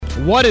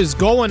What is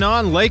going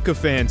on, Laker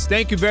fans?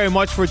 Thank you very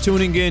much for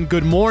tuning in.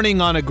 Good morning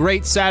on a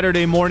great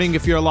Saturday morning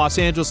if you're a Los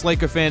Angeles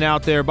Laker fan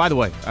out there. By the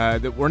way,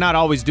 we're not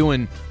always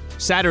doing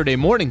Saturday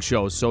morning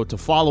shows, so to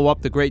follow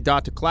up the great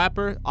Dr.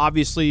 Clapper,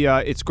 obviously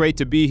it's great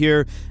to be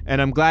here,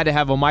 and I'm glad to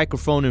have a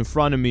microphone in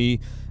front of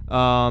me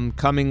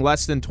coming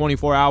less than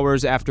 24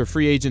 hours after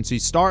free agency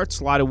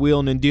starts. A lot of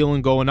wheeling and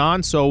dealing going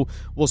on, so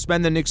we'll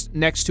spend the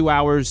next 2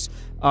 hours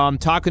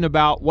talking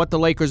about what the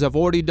Lakers have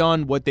already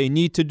done, what they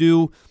need to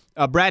do.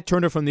 Brad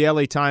Turner from the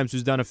LA Times,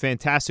 who's done a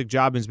fantastic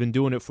job and has been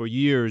doing it for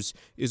years,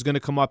 is going to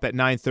come up at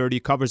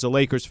 9:30, covers the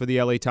Lakers for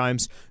the LA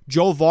Times.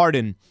 Joe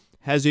Vardon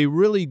has a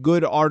really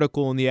good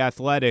article in The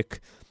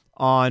Athletic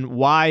on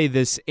why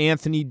this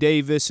Anthony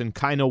Davis and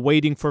kind of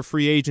waiting for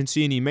free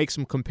agency, and he makes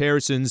some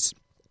comparisons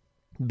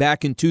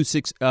back in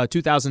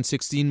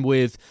 2016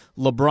 with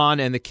LeBron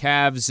and the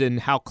Cavs and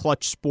how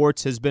Clutch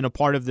Sports has been a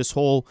part of this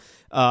whole,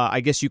 I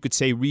guess you could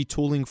say,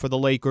 retooling for the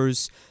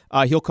Lakers.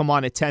 He'll come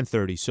on at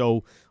 10:30,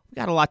 so we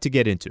got a lot to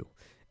get into.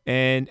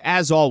 And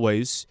as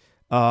always,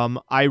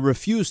 I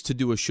refuse to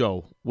do a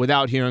show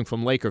without hearing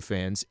from Laker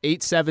fans.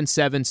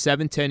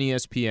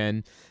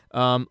 877-710-ESPN.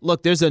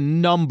 Look, there's a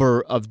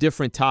number of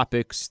different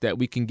topics that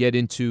we can get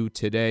into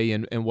today,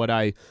 and what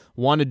I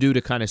want to do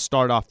to kind of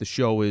start off the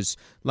show is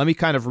let me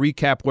kind of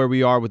recap where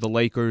we are with the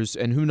Lakers,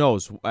 and who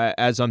knows,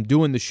 as I'm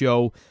doing the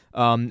show,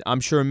 I'm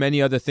sure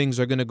many other things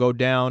are going to go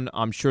down.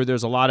 I'm sure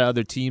there's a lot of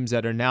other teams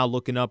that are now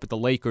looking up at the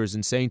Lakers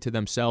and saying to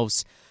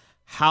themselves,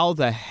 how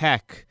the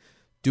heck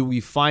do we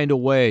find a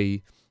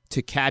way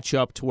to catch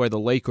up to where the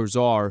Lakers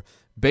are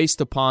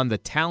based upon the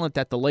talent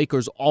that the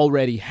Lakers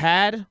already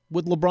had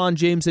with LeBron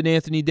James and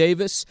Anthony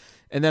Davis,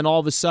 and then all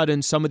of a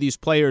sudden some of these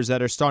players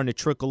that are starting to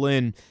trickle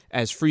in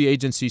as free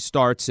agency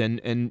starts,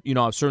 and you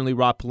know, certainly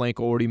Rob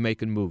Pelinka already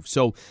making moves.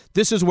 So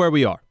this is where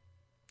we are.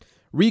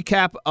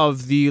 Recap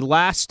of the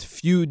last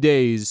few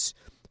days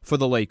for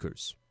the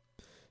Lakers.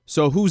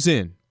 So who's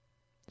in?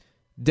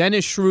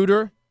 Dennis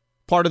Schroeder,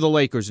 part of the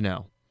Lakers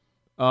now.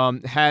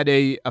 Had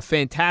a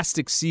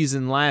fantastic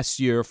season last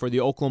year for the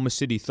Oklahoma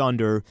City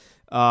Thunder.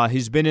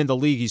 He's been in the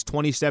league. He's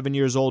 27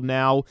 years old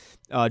now,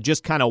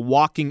 just kind of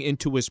walking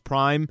into his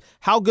prime.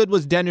 How good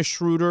was Dennis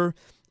Schroeder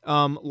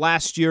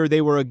last year? They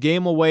were a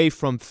game away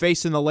from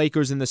facing the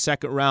Lakers in the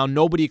second round.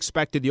 Nobody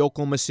expected the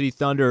Oklahoma City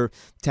Thunder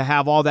to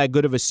have all that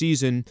good of a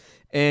season.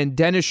 And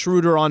Dennis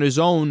Schroeder on his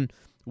own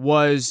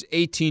was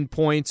 18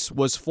 points,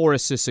 was 4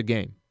 assists a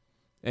game.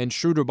 And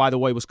Schroeder, by the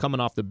way, was coming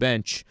off the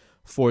bench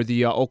for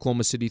the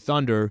Oklahoma City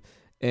Thunder,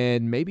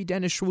 and maybe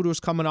Dennis Schroeder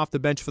is coming off the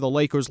bench for the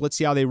Lakers. Let's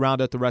see how they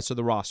round out the rest of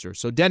the roster.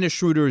 So Dennis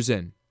Schroeder is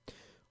in.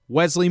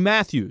 Wesley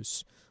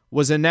Matthews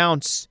was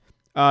announced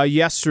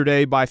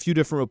yesterday by a few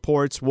different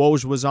reports.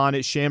 Woj was on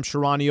it. Shams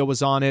Charania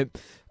was on it.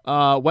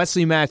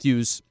 Wesley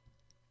Matthews,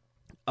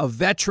 a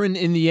veteran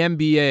in the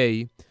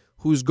NBA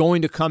who's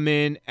going to come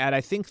in at,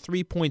 I think,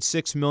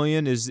 $3.6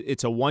 million.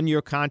 It's a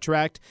one-year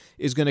contract,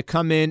 is going to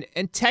come in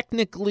and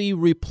technically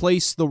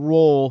replace the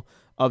role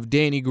of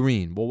Danny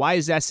Green. Well, why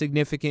is that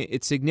significant?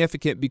 It's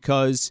significant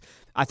because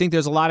I think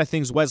there's a lot of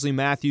things Wesley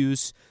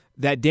Matthews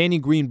that Danny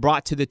Green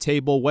brought to the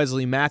table,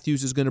 Wesley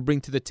Matthews is going to bring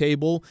to the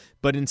table,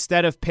 but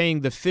instead of paying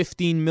the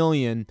 $15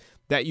 million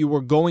that you were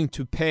going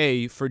to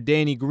pay for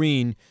Danny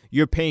Green,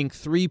 you're paying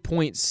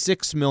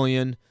 $3.6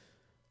 million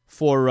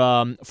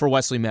for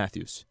Wesley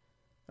Matthews.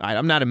 All right,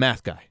 I'm not a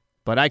math guy,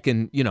 but I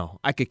could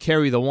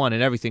carry the one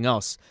and everything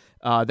else.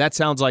 That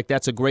sounds like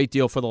that's a great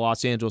deal for the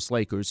Los Angeles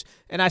Lakers.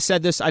 And I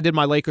said this, I did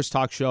my Lakers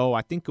talk show,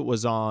 I think it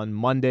was on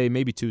Monday,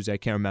 maybe Tuesday, I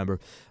can't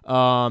remember.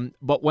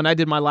 But when I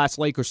did my last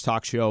Lakers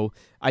talk show,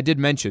 I did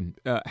mention,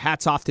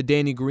 hats off to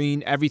Danny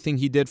Green, everything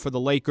he did for the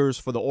Lakers,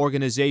 for the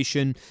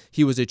organization.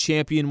 He was a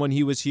champion when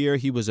he was here.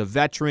 He was a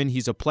veteran.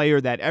 He's a player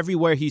that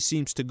everywhere he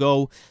seems to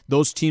go,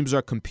 those teams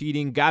are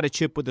competing. Got a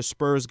chip with the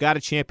Spurs, got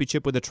a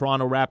championship with the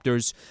Toronto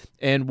Raptors,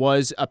 and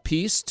was a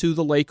piece to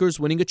the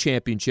Lakers winning a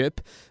championship.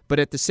 But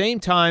at the same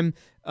time,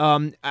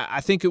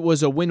 I think it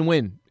was a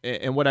win-win.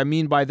 And what I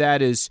mean by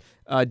that is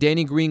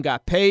Danny Green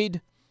got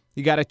paid.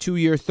 He got a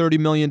 2-year, $30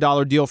 million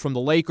deal from the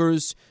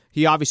Lakers.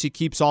 He obviously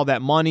keeps all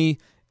that money.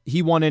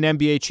 He won an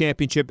NBA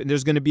championship, and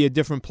there's going to be a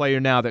different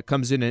player now that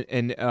comes in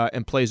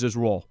and plays his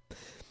role.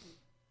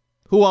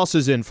 Who else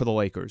is in for the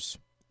Lakers?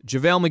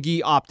 JaVale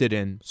McGee opted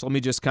in, so let me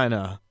just kind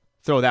of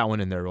throw that one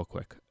in there real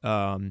quick.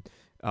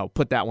 I'll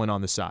put that one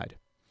on the side.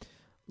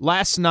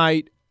 Last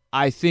night,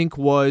 I think,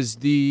 was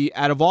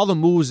out of all the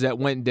moves that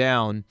went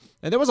down,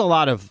 and there was a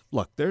lot of,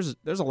 there's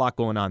a lot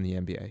going on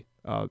in the NBA.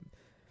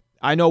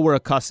 I know we're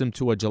accustomed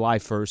to a July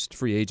 1st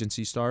free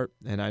agency start,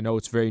 and I know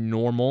it's very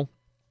normal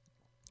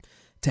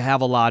to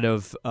have a lot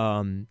of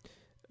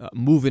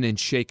moving and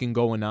shaking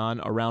going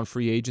on around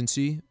free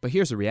agency. But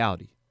here's the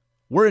reality.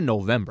 We're in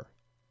November.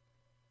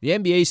 The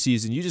NBA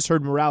season, you just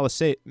heard Morales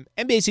say it,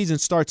 NBA season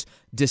starts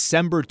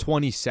December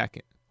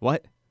 22nd.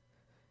 What?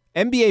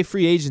 NBA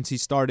free agency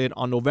started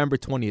on November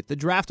 20th. The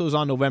draft was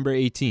on November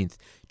 18th.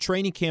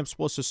 Training camp's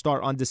supposed to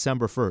start on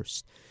December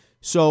 1st.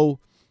 So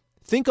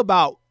think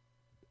about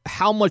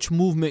how much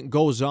movement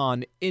goes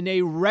on in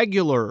a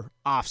regular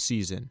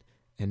offseason.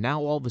 And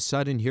now all of a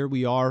sudden, here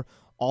we are,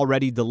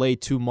 already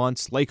delayed 2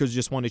 months. Lakers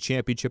just won a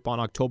championship on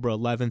October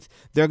 11th.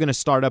 They're going to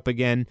start up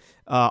again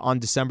on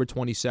December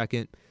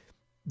 22nd.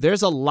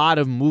 There's a lot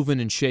of moving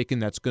and shaking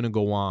that's going to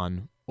go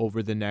on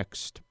over the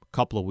next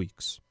couple of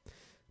weeks.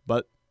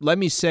 But let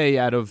me say,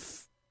 out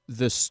of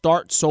the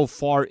start so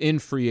far in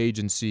free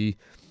agency,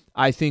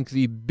 I think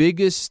the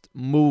biggest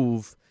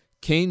move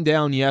came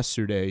down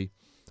yesterday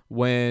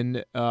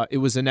when it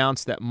was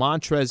announced that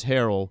Montrezl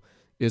Harrell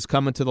is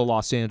coming to the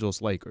Los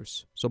Angeles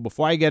Lakers. So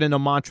before I get into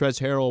Montrezl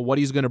Harrell, what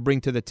he's going to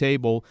bring to the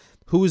table,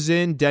 who's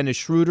in? Dennis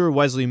Schroeder,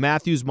 Wesley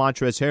Matthews,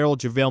 Montrezl Harrell,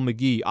 JaVale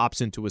McGee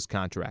opts into his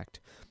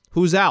contract.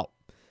 Who's out?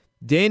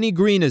 Danny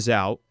Green is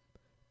out,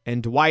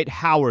 and Dwight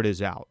Howard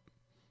is out.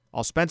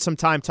 I'll spend some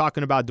time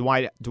talking about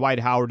Dwight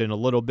Howard in a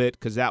little bit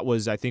because that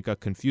was, I think, a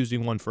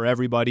confusing one for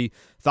everybody.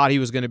 Thought he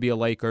was going to be a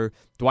Laker.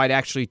 Dwight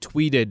actually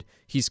tweeted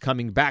he's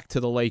coming back to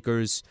the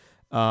Lakers.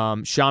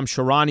 Shams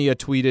Charania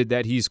tweeted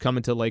that he's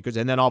coming to the Lakers,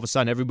 and then all of a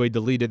sudden everybody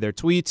deleted their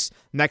tweets.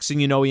 Next thing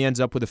you know, he ends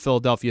up with the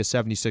Philadelphia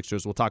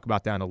 76ers. We'll talk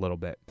about that in a little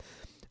bit.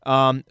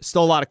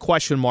 Still a lot of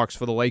question marks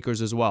for the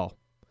Lakers as well.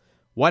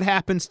 What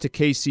happens to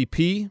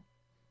KCP?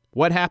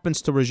 What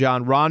happens to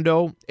Rajon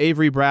Rondo,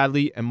 Avery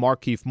Bradley, and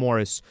Markieff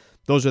Morris?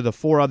 Those are the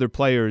four other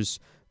players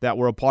that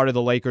were a part of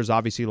the Lakers,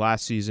 obviously,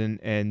 last season,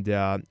 and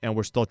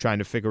we're still trying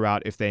to figure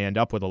out if they end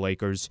up with the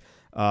Lakers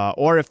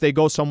or if they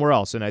go somewhere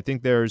else. And I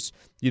think there's,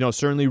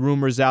 certainly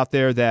rumors out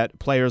there that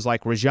players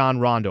like Rajon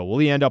Rondo, will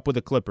he end up with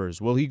the Clippers?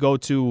 Will he go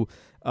to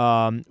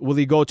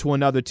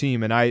another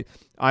team? And I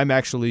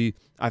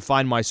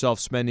find myself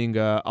spending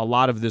a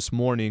lot of this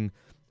morning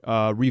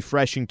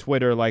refreshing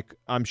Twitter, like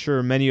I'm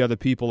sure many other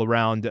people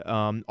around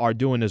are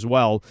doing as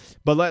well.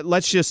 But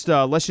let's just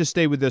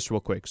stay with this real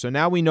quick. So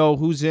now we know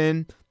who's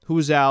in,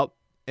 who's out,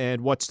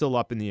 and what's still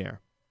up in the air.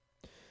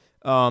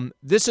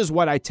 This is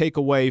what I take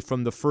away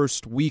from the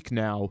first week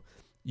now,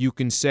 you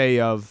can say,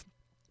 of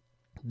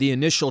the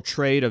initial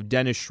trade of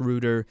Dennis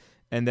Schroeder,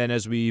 and then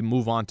as we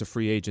move on to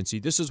free agency.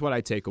 This is what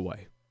I take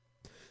away.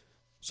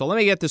 So let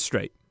me get this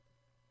straight.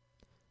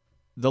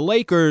 The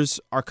Lakers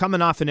are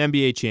coming off an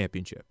NBA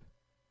championship.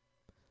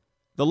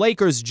 The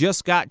Lakers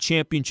just got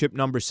championship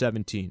number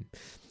 17.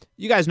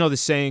 You guys know the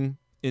saying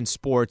in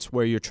sports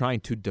where you're trying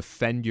to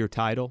defend your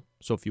title.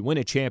 So if you win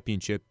a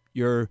championship,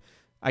 you're,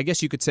 I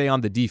guess you could say,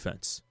 on the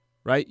defense,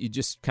 right? You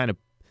just kind of,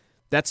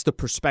 that's the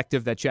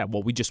perspective that you have.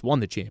 Well, we just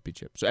won the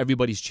championship, so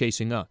everybody's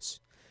chasing us.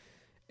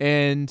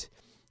 And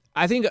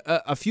I think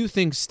a few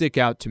things stick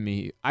out to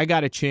me. I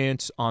got a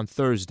chance on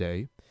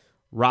Thursday.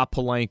 Rob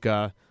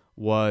Pelinka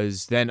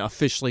was then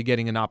officially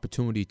getting an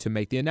opportunity to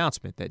make the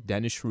announcement that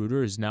Dennis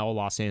Schroeder is now a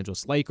Los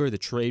Angeles Laker. The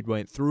trade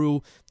went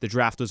through. The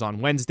draft was on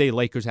Wednesday.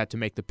 Lakers had to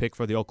make the pick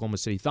for the Oklahoma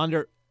City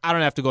Thunder. I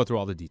don't have to go through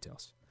all the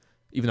details,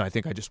 even though I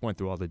think I just went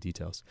through all the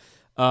details.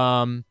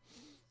 One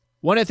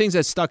of the things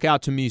that stuck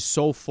out to me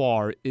so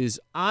far is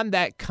on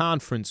that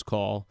conference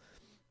call,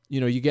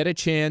 you get a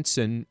chance,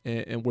 and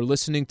we're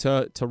listening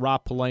to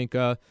Rob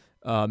Pelinka,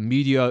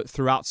 media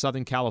throughout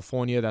Southern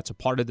California. That's a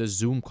part of the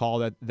Zoom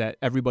call that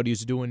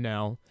everybody's doing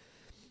now.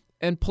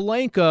 And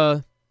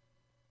Pelinka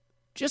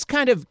just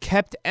kind of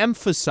kept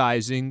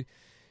emphasizing,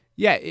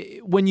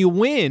 when you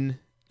win,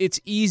 it's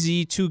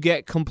easy to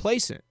get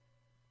complacent.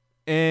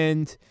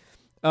 And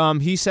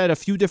he said a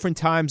few different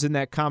times in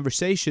that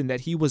conversation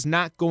that he was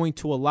not going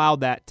to allow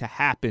that to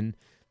happen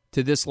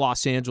to this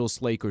Los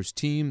Angeles Lakers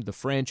team, the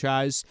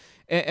franchise.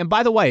 And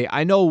by the way,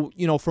 I know,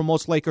 for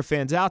most Laker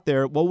fans out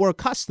there, well, we're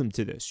accustomed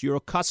to this. You're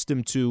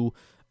accustomed to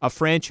a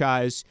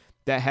franchise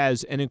that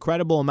has an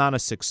incredible amount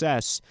of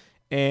success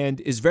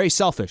and is very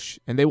selfish,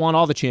 and they want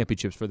all the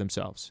championships for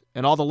themselves.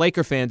 And all the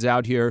Laker fans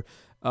out here,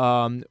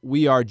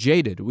 we are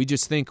jaded. We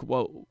just think,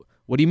 well,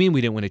 what do you mean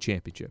we didn't win a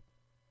championship?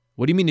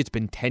 What do you mean it's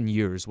been 10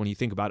 years when you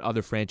think about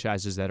other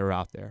franchises that are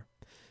out there?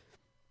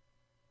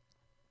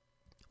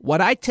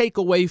 What I take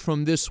away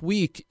from this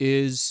week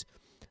is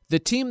the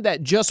team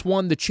that just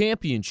won the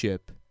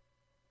championship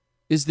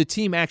is the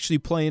team actually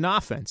playing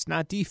offense,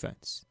 not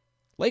defense.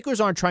 Lakers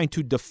aren't trying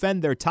to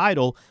defend their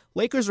title.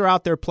 Lakers are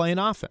out there playing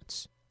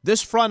offense.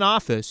 This front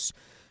office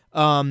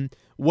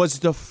was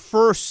the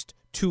first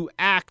to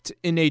act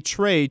in a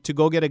trade to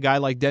go get a guy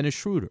like Dennis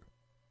Schroeder.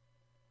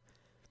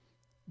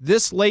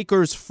 This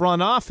Lakers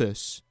front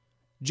office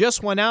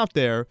just went out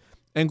there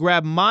and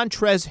grabbed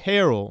Montrezl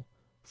Harrell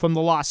from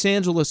the Los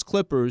Angeles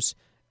Clippers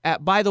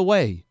at, by the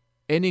way,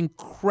 an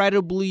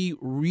incredibly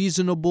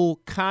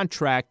reasonable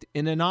contract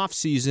in an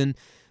offseason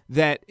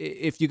that,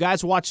 if you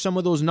guys watched some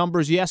of those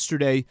numbers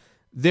yesterday,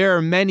 there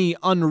are many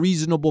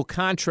unreasonable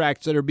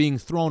contracts that are being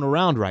thrown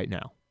around right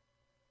now.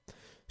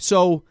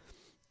 So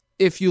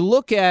if you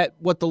look at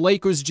what the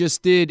Lakers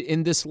just did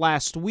in this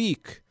last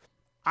week,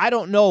 I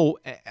don't know.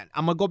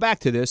 I'm gonna go back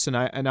to this, and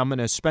I'm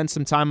gonna spend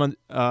some time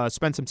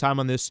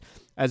on this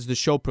as the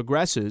show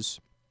progresses.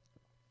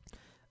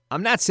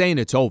 I'm not saying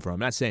it's over. I'm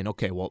not saying,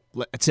 okay, well,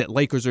 that's it.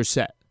 Lakers are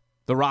set.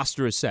 The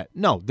roster is set.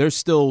 No, there's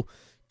still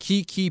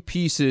key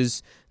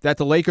pieces that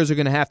the Lakers are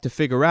going to have to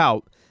figure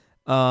out.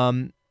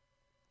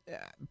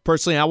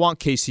 personally, I want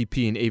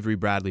KCP and Avery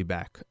Bradley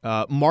back.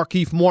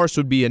 Markieff Morris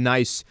would be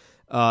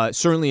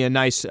certainly a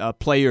nice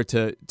player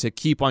to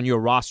keep on your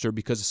roster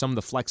because of some of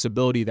the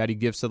flexibility that he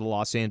gives to the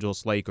Los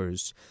Angeles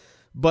Lakers.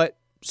 But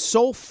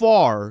so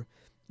far,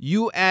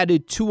 you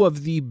added two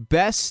of the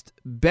best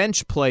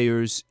bench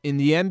players in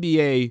the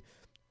NBA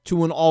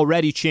to an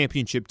already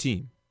championship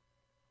team.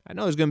 I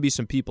know there's going to be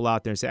some people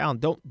out there and say, Alan,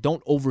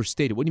 don't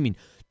overstate it. What do you mean,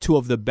 two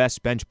of the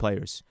best bench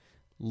players?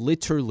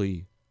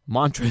 Literally,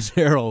 Montrezl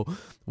Harrell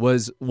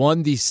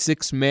won the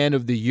Sixth Man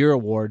of the Year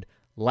award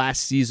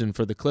last season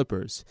for the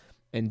Clippers,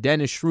 and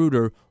Dennis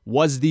Schroeder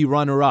was the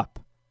runner-up.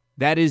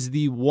 That is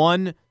the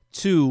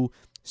 1-2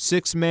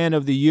 Sixth Man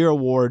of the Year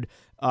award,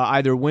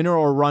 either winner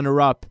or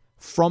runner-up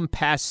from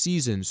past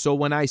seasons. So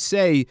when I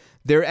say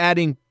they're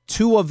adding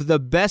two of the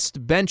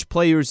best bench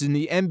players in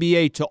the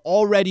NBA to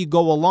already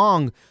go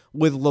along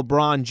with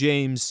LeBron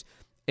James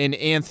and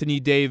Anthony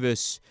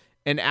Davis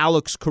and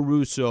Alex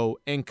Caruso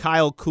and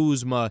Kyle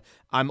Kuzma,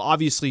 I'm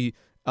obviously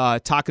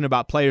talking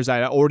about players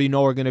I already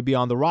know are going to be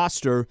on the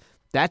roster.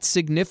 That's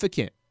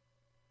significant.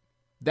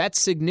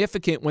 That's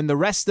significant when the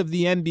rest of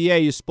the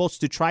NBA is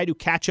supposed to try to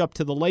catch up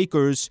to the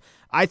Lakers.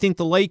 I think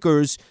the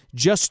Lakers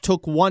just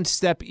took one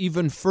step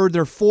even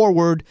further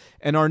forward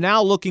and are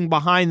now looking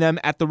behind them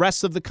at the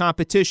rest of the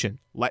competition.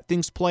 Let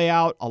things play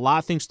out. A lot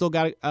of things still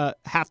got to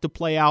have to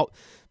play out.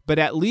 But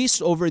at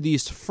least over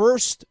these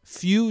first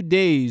few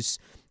days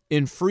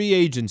in free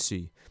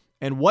agency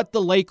and what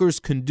the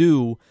Lakers can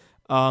do,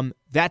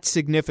 that's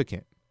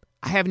significant.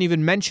 I haven't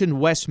even mentioned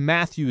Wes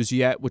Matthews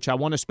yet, which I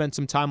want to spend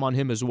some time on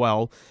him as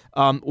well.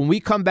 When we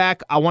come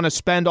back, I want to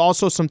spend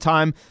also some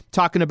time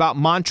talking about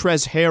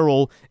Montrezl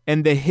Harrell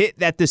and the hit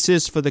that this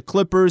is for the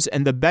Clippers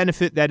and the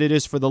benefit that it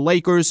is for the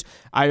Lakers.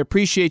 I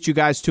appreciate you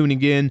guys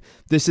tuning in.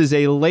 This is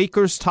a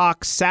Lakers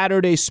Talk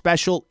Saturday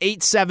special,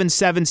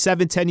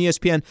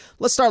 877-710-ESPN.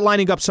 Let's start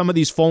lining up some of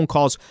these phone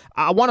calls.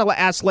 I want to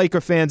ask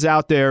Laker fans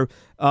out there,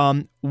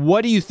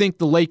 what do you think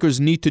the Lakers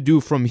need to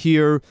do from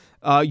here?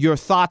 Your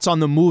thoughts on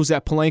the moves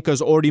that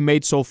Pelinka's already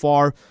made so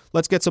far.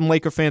 Let's get some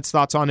Laker fans'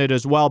 thoughts on it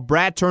as well.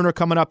 Brad Turner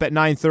coming up at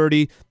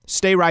 9:30.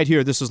 Stay right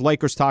here. This is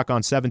Lakers Talk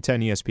on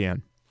 710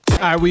 ESPN. All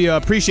right, we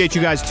appreciate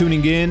you guys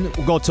tuning in.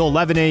 We'll go till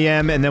 11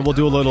 a.m., and then we'll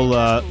do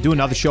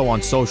another show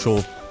on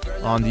social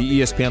on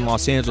the ESPN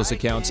Los Angeles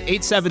accounts.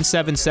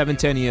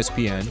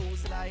 877-710-ESPN.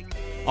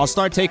 I'll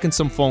start taking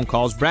some phone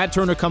calls. Brad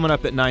Turner coming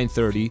up at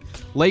 9:30.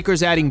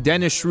 Lakers adding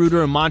Dennis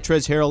Schroeder and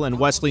Montrezl Harrell and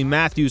Wesley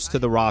Matthews to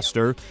the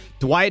roster.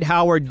 Dwight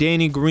Howard,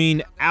 Danny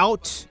Green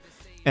out.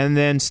 And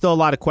then still a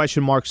lot of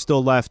question marks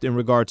still left in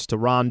regards to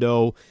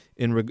Rondo,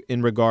 in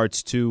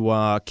regards to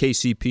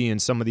KCP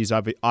and some of these,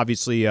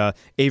 obviously,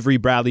 Avery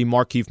Bradley,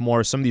 Markieff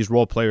Morris, some of these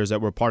role players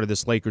that were part of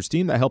this Lakers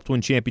team that helped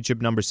win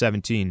championship number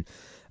 17.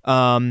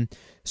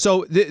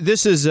 So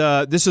this is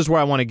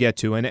where I want to get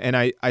to, and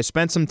I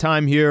spent some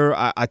time here.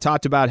 I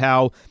talked about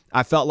how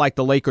I felt like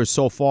the Lakers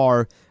so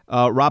far,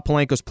 Rob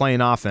Pelinka's playing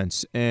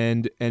offense,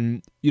 and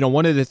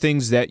one of the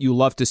things that you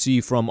love to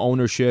see from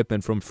ownership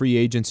and from free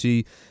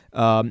agency,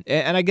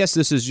 and I guess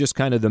this is just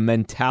kind of the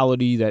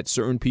mentality that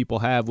certain people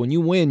have. When you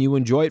win, you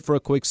enjoy it for a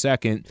quick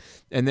second,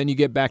 and then you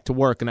get back to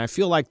work. And I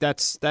feel like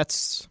that's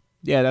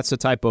the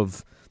type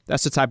of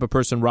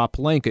person Rob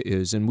Pelinka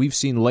is, and we've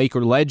seen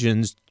Laker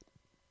legends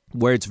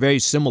where it's very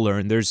similar,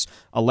 and there's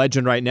a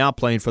legend right now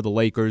playing for the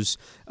Lakers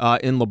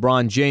in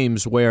LeBron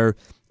James where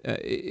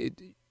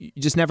you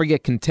just never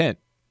get content.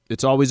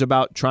 It's always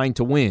about trying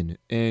to win.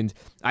 And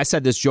I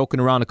said this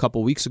joking around a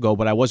couple weeks ago,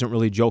 but I wasn't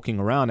really joking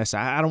around. I said,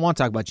 I don't want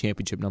to talk about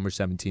championship number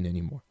 17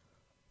 anymore.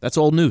 That's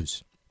old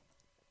news.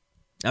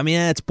 I mean,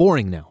 it's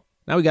boring now.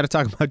 Now we got to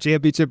talk about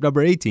championship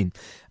number 18.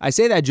 I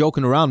say that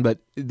joking around, but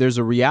there's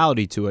a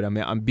reality to it. I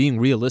mean, I'm being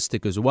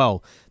realistic as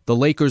well. The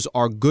Lakers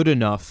are good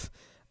enough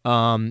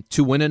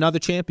to win another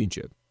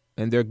championship.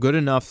 And they're good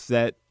enough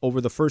that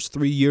over the first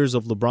 3 years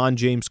of LeBron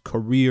James'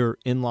 career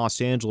in Los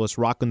Angeles,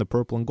 rocking the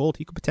purple and gold,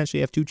 he could potentially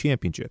have 2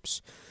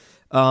 championships.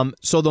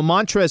 So the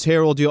Montrezl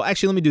Harrell deal.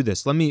 Actually, let me do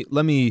this. I'll go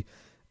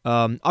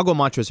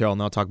Montrezl Harrell,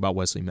 and I'll talk about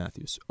Wesley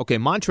Matthews. Okay,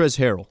 Montrezl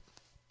Harrell.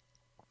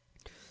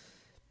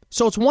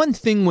 So it's one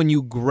thing when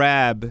you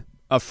grab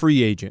a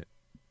free agent.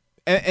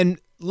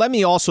 And let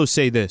me also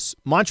say this.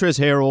 Montrezl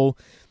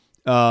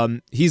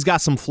Harrell, he's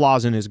got some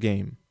flaws in his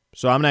game.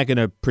 So I'm not going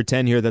to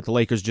pretend here that the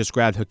Lakers just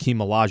grabbed Hakeem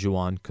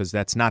Olajuwon, because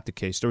that's not the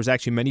case. There was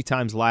actually many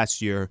times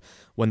last year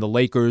when the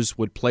Lakers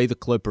would play the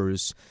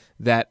Clippers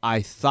that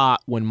I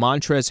thought when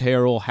Montrezl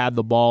Harrell had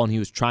the ball and he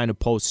was trying to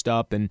post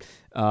up, and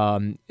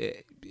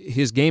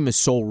his game is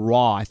so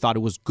raw, I thought it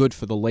was good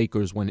for the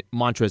Lakers when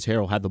Montrezl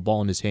Harrell had the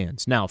ball in his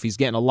hands. Now, if he's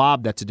getting a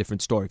lob, that's a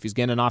different story. If he's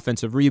getting an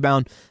offensive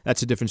rebound,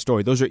 that's a different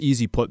story. Those are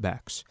easy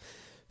putbacks.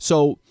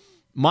 So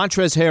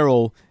Montrezl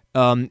Harrell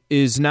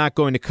is not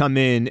going to come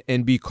in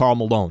and be Karl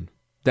Malone.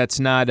 That's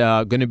not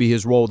going to be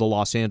his role with the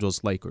Los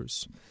Angeles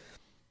Lakers.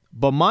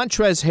 But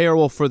Montrezl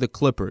Harrell for the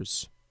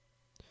Clippers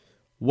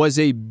was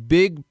a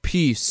big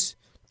piece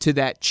to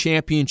that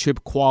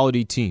championship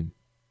quality team.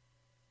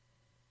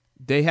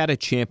 they had a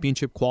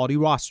championship quality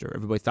roster.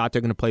 Everybody thought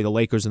they're going to play the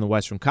Lakers in the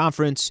Western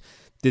Conference.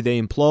 Did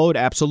they implode?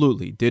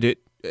 Absolutely. Did it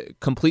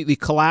completely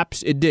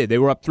collapse? It did. They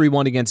were up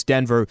 3-1 against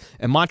Denver,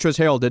 and Montrezl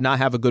Harrell did not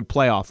have a good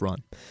playoff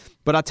run.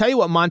 But I'll tell you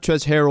what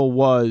Montrezl Harrell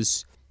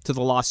was to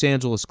the Los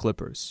Angeles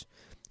Clippers.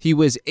 He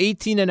was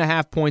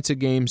 18.5 points a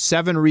game,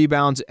 7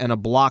 rebounds, and a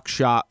block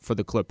shot for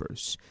the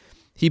Clippers.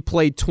 He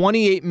played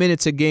 28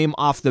 minutes a game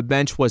off the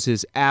bench was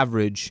his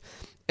average.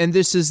 And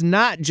this is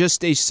not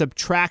just a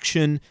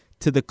subtraction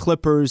to the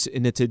Clippers,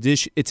 and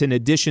it's an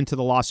addition to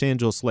the Los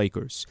Angeles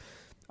Lakers.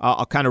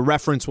 I'll kind of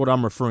reference what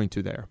I'm referring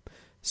to there.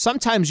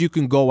 Sometimes you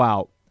can go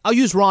out. I'll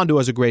use Rondo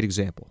as a great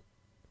example.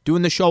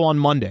 Doing the show on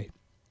Monday.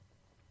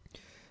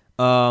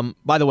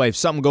 By the way, if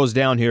something goes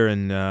down here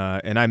and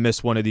I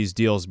miss one of these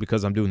deals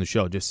because I'm doing the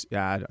show, just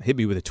hit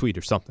me with a tweet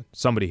or something.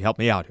 Somebody help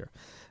me out here.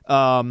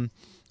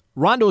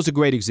 Rondo is a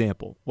great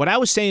example. What I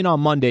was saying on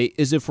Monday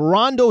is if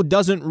Rondo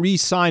doesn't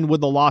re-sign with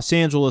the Los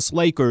Angeles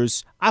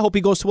Lakers, I hope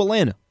he goes to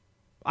Atlanta.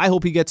 I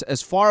hope he gets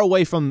as far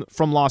away from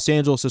Los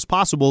Angeles as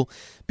possible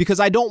because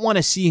I don't want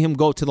to see him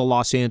go to the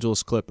Los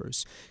Angeles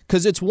Clippers.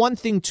 Because it's one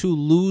thing to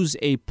lose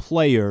a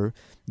player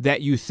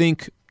that you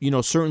think,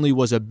 certainly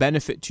was a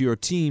benefit to your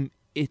team.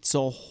 It's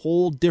a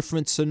whole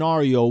different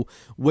scenario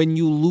when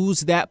you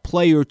lose that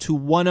player to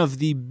one of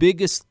the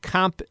biggest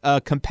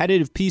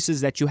competitive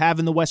pieces that you have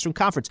in the Western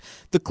Conference.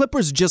 The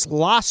Clippers just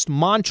lost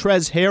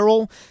Montrezl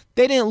Harrell.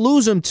 They didn't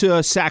lose him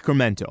to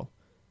Sacramento.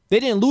 They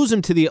didn't lose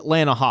him to the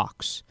Atlanta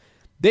Hawks.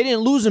 They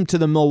didn't lose him to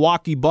the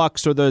Milwaukee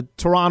Bucks or the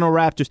Toronto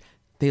Raptors.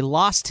 They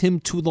lost him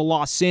to the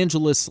Los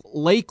Angeles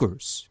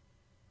Lakers.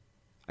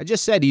 I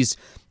just said he's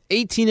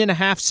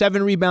 18.5,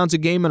 7 rebounds a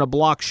game and a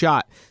block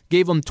shot.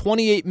 Gave him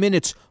 28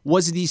 minutes,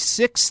 was the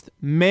 6th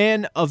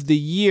man of the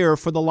year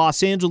for the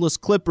Los Angeles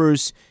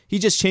Clippers. He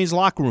just changed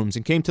locker rooms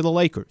and came to the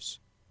Lakers.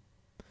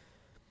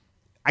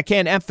 I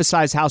can't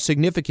emphasize how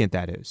significant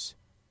that is.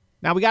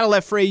 Now, we got to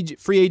let free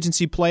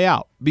agency play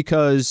out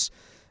because,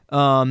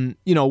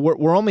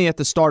 we're only at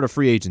the start of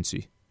free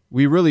agency.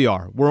 We really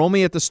are. We're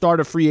only at the start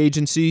of free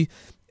agency,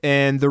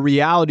 and the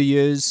reality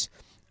is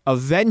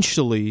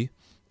eventually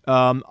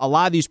a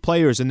lot of these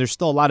players, and there's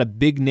still a lot of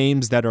big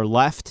names that are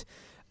left,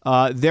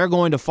 they're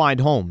going to find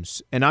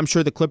homes. And I'm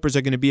sure the Clippers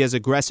are going to be as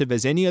aggressive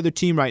as any other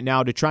team right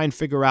now to try and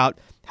figure out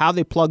how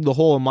they plug the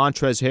hole in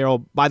Montrezl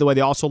Harrell. By the way,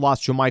 they also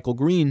lost JaMychal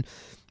Green.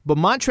 But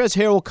Montrezl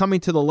Harrell coming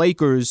to the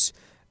Lakers,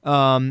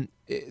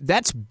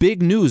 that's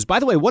big news. By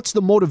the way, what's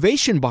the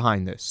motivation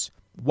behind this?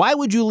 Why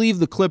would you leave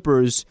the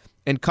Clippers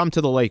and come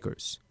to the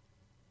Lakers?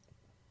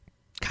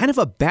 Kind of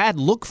a bad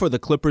look for the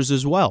Clippers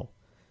as well.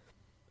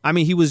 I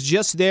mean, he was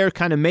just there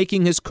kind of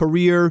making his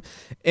career,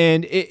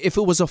 and if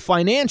it was a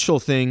financial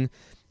thing,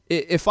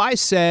 if I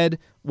said,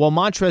 well,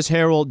 Montrezl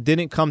Harrell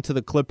didn't come to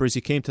the Clippers,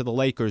 he came to the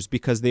Lakers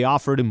because they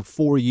offered him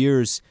 4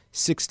 years,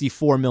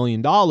 $64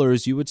 million,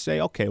 you would say,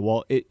 okay,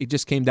 well, it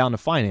just came down to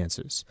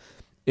finances.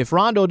 If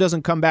Rondo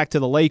doesn't come back to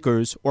the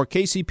Lakers or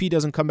KCP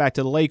doesn't come back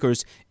to the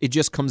Lakers, it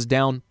just comes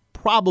down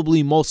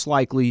probably most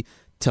likely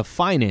to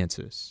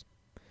finances.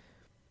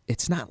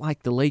 It's not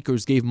like the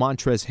Lakers gave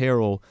Montrezl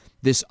Harrell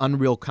this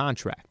unreal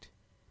contract.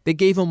 They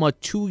gave him a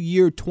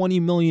 2-year,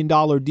 $20 million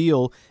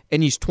deal,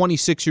 and he's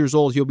 26 years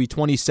old. He'll be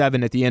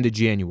 27 at the end of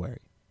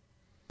January.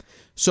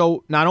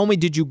 So not only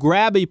did you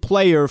grab a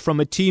player from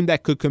a team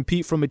that could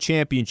compete from a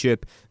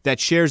championship that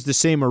shares the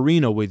same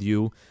arena with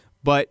you,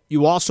 but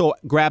you also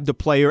grabbed a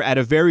player at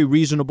a very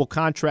reasonable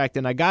contract.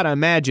 And I got to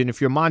imagine if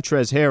you're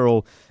Montrezl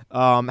Harrell,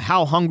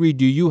 how hungry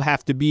do you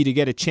have to be to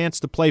get a chance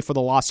to play for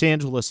the Los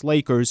Angeles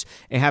Lakers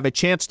and have a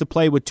chance to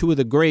play with two of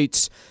the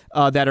greats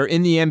that are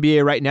in the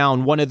NBA right now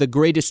and one of the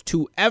greatest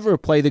to ever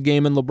play the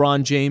game in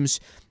LeBron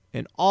James.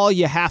 And all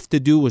you have to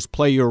do is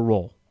play your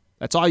role.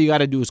 That's all you got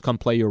to do is come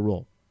play your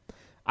role.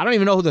 I don't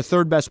even know who the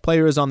third best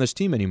player is on this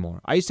team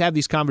anymore. I used to have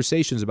these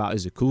conversations about,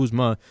 is it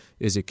Kuzma?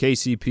 Is it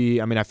KCP?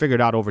 I mean, I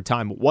figured out over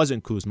time it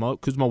wasn't Kuzma.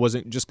 Kuzma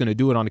wasn't just going to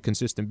do it on a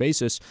consistent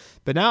basis.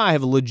 But now I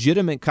have a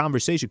legitimate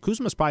conversation.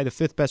 Kuzma's probably the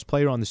 5th best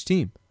player on this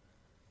team.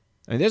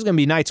 And there's going to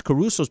be nights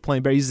Caruso's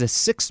playing better. He's the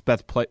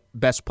 6th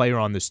best player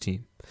on this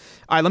team.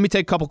 All right, let me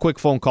take a couple quick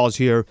phone calls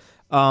here.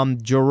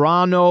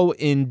 Gerano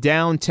in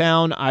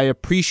downtown, I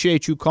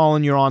appreciate you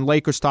calling. You're on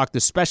Lakers Talk, the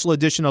special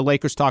edition of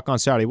Lakers Talk on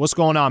Saturday. What's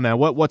going on, man?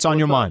 What's on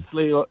your mind?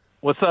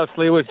 What's up,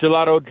 Slee? It's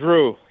Gelato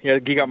Drew. Yeah,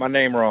 you got my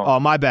name wrong. Oh,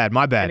 my bad.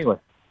 Anyway,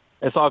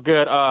 it's all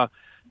good.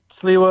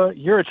 Sliwa,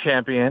 you're a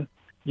champion.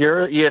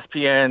 You're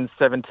ESPN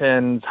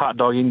 710's hot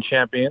dog eating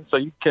champion, so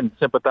you can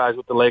sympathize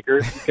with the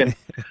Lakers. You can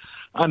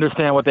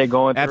understand what they're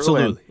going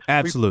through.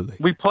 Absolutely.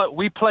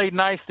 We played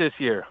nice this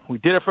year. We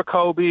did it for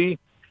Kobe.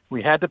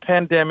 We had the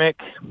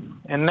pandemic,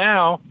 and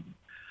now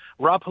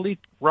Rob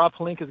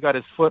Pelinka's got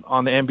his foot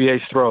on the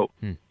NBA's throat.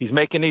 He's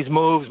making these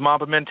moves,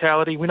 Mamba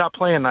mentality. We're not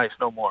playing nice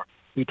no more.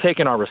 We're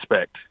taking our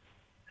respect.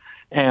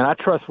 And I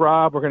trust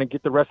Rob. We're going to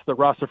get the rest of the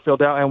roster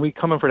filled out, and we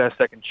coming for that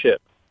second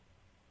chip.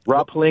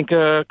 Rob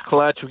Pelinka,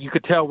 clutch. You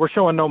could tell we're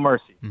showing no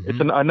mercy.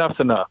 Enough's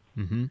enough.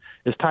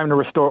 It's time to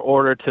restore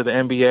order to the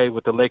NBA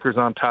with the Lakers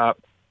on top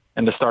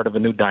and the start of a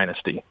new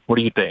dynasty. What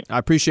do you think? I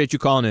appreciate you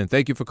calling in.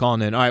 Thank you for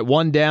calling in. All right,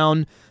 one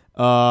down.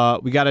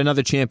 We got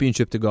another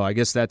championship to go. I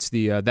guess that's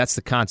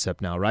the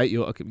concept now, right?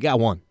 You got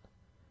one.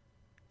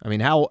 I mean,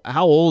 how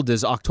old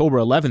does October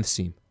 11th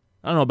seem?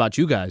 I don't know about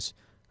you guys.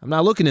 I'm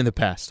not looking in the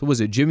past. Who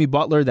was it, Jimmy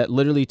Butler, that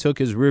literally took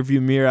his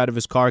rearview mirror out of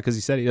his car because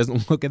he said he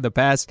doesn't look in the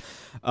past?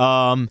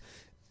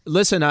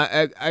 Listen,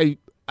 I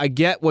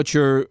get what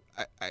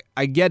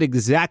I get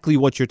exactly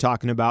what you're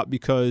talking about,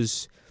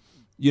 because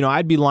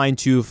I'd be lying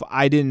to you if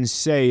I didn't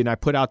say, and I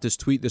put out this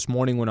tweet this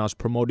morning when I was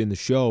promoting the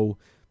show,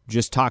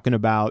 just talking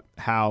about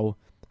how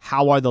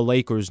are the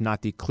Lakers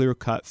not the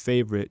clear-cut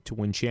favorite to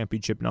win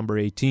championship number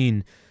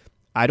 18.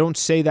 I don't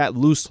say that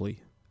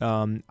loosely.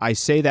 I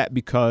say that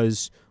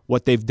because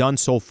what they've done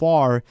so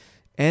far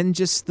and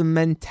just the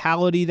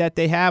mentality that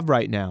they have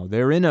right now.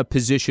 They're in a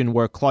position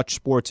where Clutch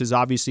Sports has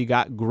obviously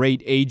got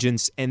great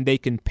agents, and they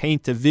can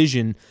paint a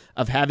vision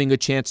of having a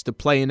chance to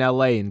play in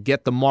LA and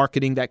get the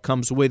marketing that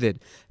comes with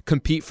it,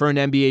 compete for an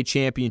NBA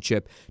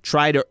championship,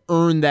 try to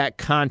earn that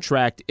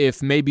contract.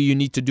 If maybe you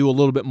need to do a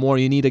little bit more,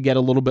 you need to get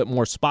a little bit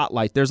more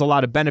spotlight. There's a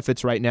lot of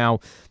benefits right now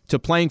to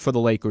playing for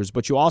the Lakers,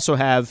 but you also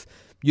have,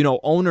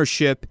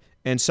 ownership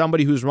and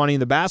somebody who's running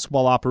the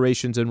basketball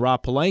operations in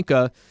Rob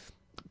Pelinka.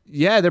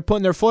 Yeah, they're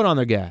putting their foot on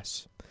their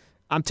gas.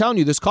 I'm telling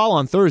you, this call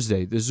on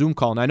Thursday, the Zoom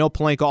call, and I know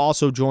Pelinka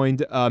also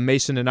joined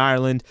Mason in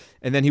Ireland,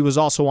 and then he was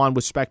also on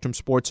with Spectrum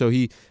Sports,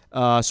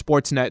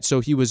 Sportsnet, so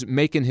he was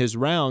making his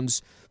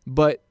rounds.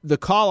 But the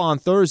call on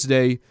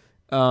Thursday,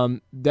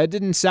 that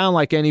didn't sound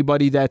like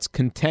anybody that's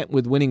content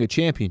with winning a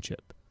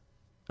championship.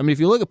 I mean, if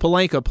you look at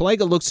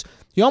Pelinka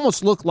he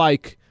almost looked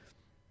like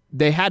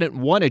they hadn't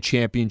won a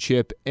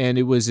championship, and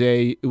it was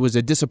a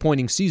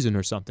disappointing season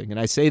or something. And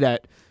I say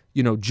that,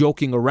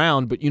 joking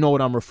around, but you know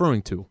what I'm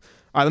referring to. All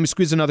right, let me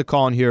squeeze another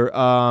call in here.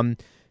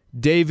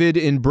 David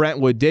in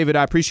Brentwood. David,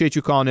 I appreciate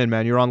you calling in,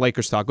 man. You're on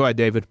Lakers Talk. Go ahead,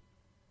 David.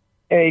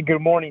 Hey, good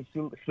morning,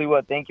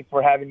 Sliwa. Thank you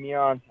for having me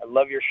on. I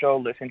love your show.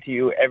 Listen to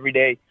you every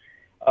day.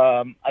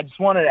 I just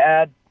wanted to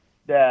add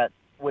that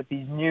with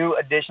these new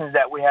additions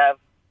that we have,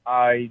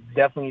 I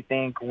definitely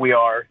think we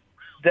are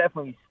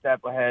definitely a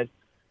step ahead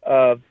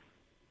of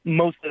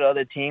most of the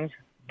other teams,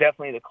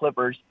 definitely the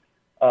Clippers.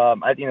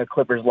 I think the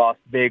Clippers lost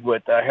big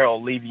with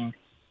Harold leaving.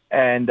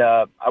 And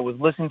I was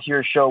listening to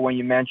your show when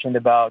you mentioned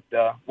about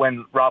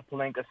when Rob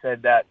Pelinka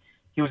said that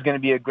he was going to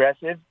be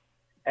aggressive.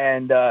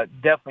 And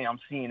definitely I'm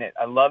seeing it.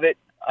 I love it.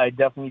 I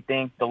definitely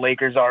think the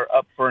Lakers are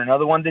up for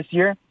another one this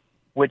year,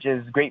 which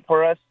is great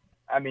for us.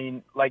 I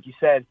mean, like you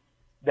said,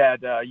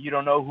 that you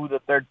don't know who the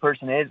third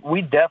person is.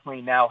 We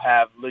definitely now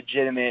have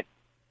legitimate –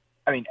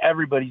 I mean,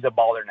 everybody's a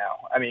baller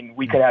now. I mean,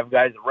 we could have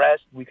guys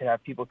rest. We could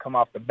have people come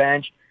off the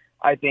bench.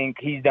 I think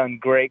he's done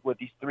great with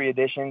these three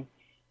additions.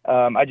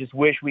 I just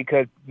wish we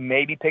could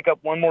maybe pick up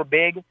one more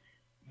big,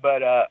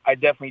 but I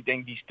definitely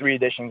think these three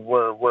additions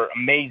were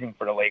amazing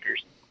for the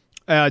Lakers.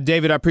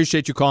 David, I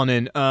appreciate you calling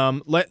in.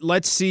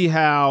 Let's see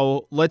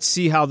how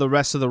the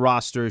rest of the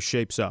roster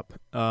shapes up.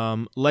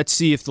 Let's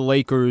see if the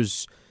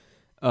Lakers,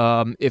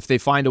 if they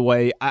find a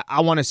way.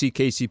 I want to see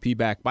KCP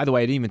back. By the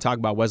way, I didn't even talk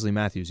about Wesley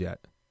Matthews yet.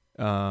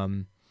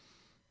 I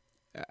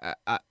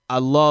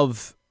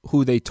love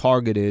who they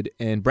targeted,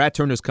 and Brad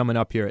Turner's coming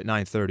up here at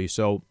 9:30.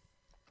 So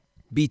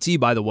BT,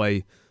 by the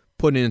way,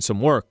 putting in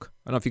some work.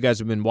 I don't know if you guys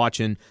have been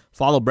watching.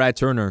 Follow Brad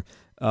Turner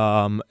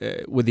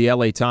with the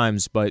LA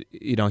Times, but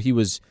he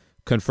was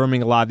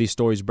confirming a lot of these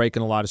stories,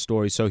 breaking a lot of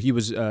stories. So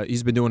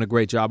he's been doing a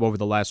great job over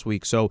the last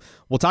week. So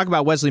we'll talk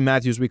about Wesley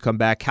Matthews when we come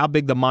back, how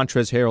big the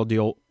Montrezl Harrell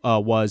deal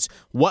was,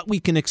 what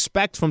we can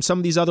expect from some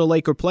of these other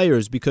Laker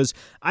players, because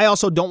I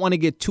also don't want to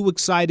get too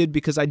excited,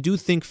 because I do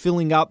think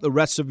filling out the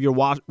rest of your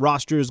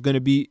roster is going to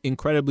be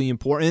incredibly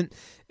important,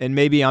 and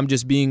maybe I'm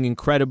just being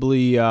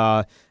incredibly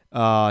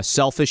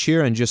selfish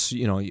here and just,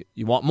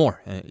 you want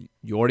more.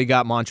 You already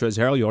got Montrezl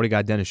Harrell, you already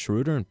got Dennis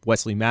Schroeder, and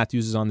Wesley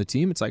Matthews is on the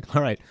team. It's like,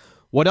 all right,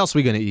 what else are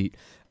we going to eat?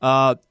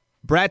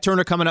 Brad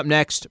Turner coming up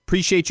next.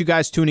 Appreciate you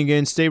guys tuning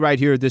in. Stay right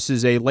here. This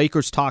is a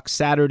Lakers Talk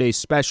Saturday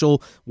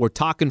special. We're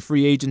talking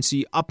free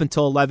agency up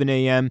until 11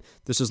 a.m.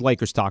 This is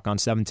Lakers Talk on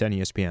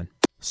 710 ESPN.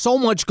 So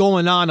much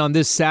going on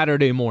this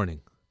Saturday morning.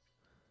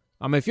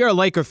 If you're a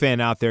Laker fan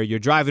out there, you're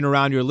driving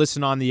around, you're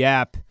listening on the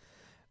app,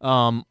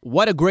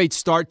 what a great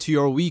start to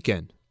your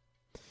weekend.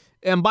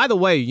 And by the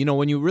way,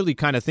 when you really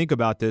kind of think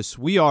about this,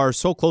 we are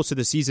so close to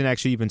the season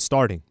actually even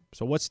starting.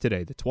 So what's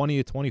today? The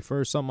 20th,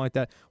 21st, something like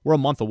that? We're a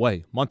month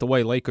away.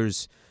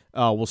 Lakers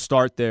will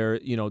start their,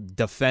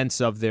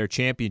 defense of their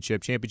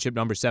championship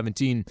number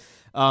 17.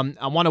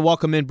 I want to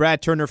welcome in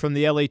Brad Turner from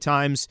the LA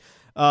Times.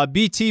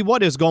 BT,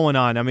 what is going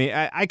on?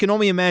 I can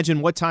only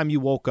imagine what time you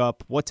woke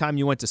up, what time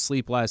you went to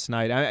sleep last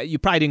night. You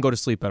probably didn't go to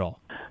sleep at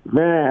all.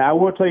 Man, I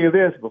will tell you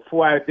this.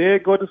 Before I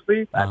did go to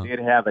sleep, I did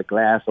have a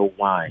glass of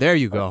wine. There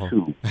you go.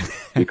 Two,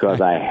 because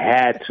I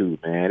had to,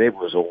 man. It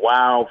was a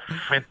wild,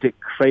 frantic,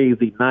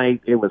 crazy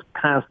night. It was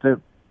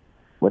constant.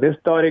 When it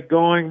started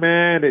going,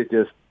 man, it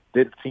just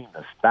didn't seem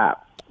to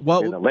stop.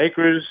 Well, and the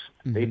Lakers,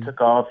 they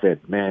took off and,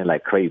 man,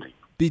 like crazy.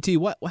 BT,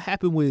 what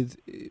happened with?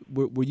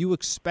 Were you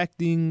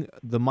expecting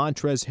the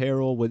Montrezl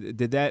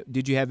Harrell?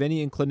 Did you have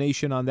any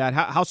inclination on that?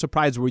 How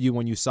surprised were you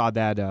when you saw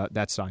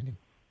that signing?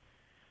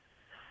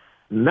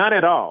 None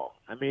at all.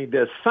 I mean,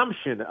 the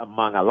assumption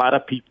among a lot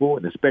of people,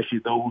 and especially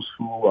those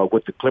who are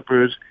with the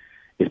Clippers,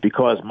 is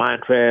because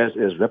Montrezl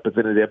is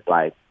representative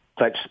by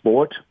Clutch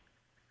Sport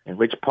and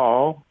Rich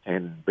Paul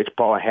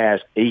has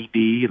AD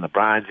and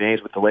LeBron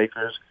James with the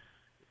Lakers.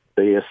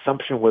 The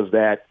assumption was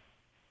that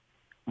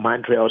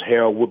Montrezl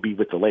Harrell would be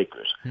with the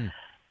Lakers.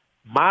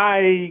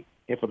 My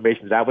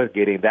information that I was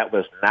getting, that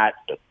was not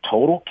the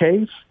total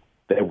case.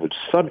 There was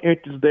some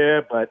interest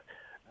there, but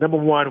number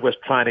one was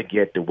trying to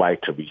get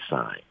Dwight to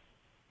resign.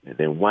 And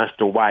then once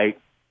Dwight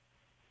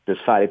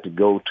decided to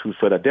go to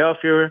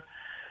Philadelphia,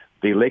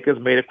 the Lakers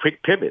made a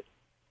quick pivot.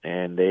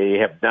 And they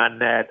have done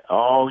that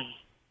all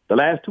the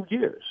last 2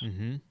 years.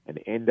 And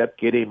end up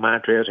getting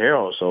Montrezl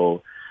Harrell.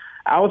 So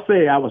I would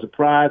say I was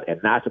surprised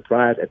and not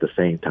surprised at the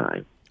same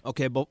time.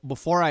 Okay, but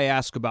before I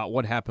ask about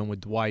what happened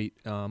with Dwight,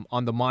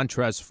 on the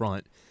Montrezl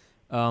front,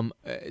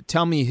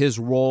 tell me his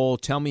role,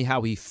 tell me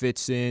how he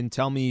fits in,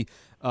 tell me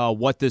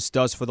what this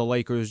does for the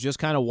Lakers. Just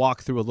kind of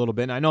walk through a little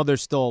bit. And I know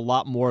there's still a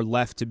lot more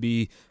left to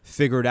be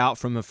figured out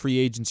from a free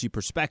agency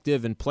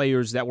perspective and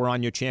players that were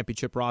on your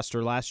championship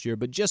roster last year.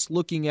 But just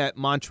looking at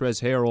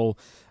Montrezl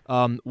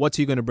Harrell, what's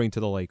he going to bring to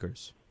the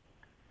Lakers?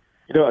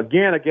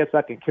 Again, I guess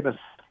I can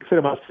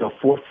consider myself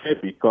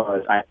fortunate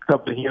because I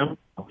covered him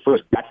when I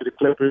first got to the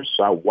Clippers,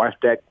 so I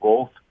watched that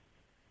growth.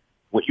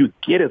 What you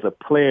get is a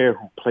player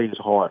who plays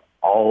hard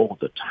all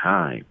the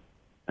time.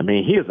 I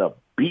mean, he is a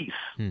beast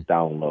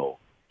down low.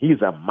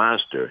 He's a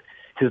monster.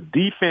 His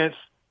defense,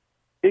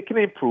 it can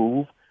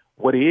improve.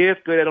 What he is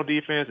good at on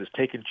defense is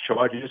taking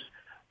charges.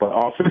 But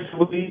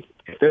offensively,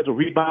 if there's a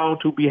rebound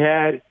to be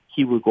had,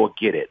 he will go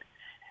get it.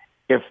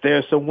 If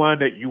there's someone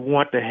that you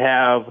want to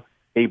have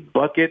a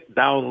bucket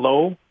down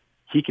low,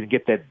 he can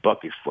get that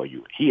bucket for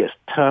you. He is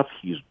tough.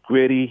 He's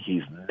gritty.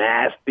 He's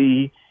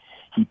nasty.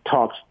 He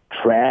talks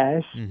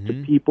trash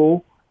to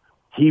people.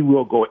 He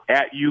will go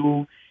at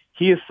you.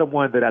 He is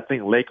someone that I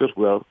think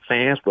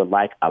fans will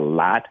like a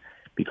lot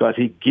because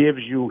he gives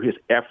you his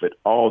effort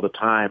all the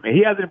time. And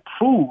he has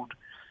improved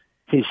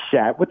his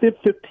shot within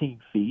 15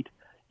 feet.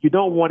 You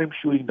don't want him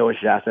shooting those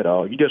shots at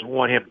all. You just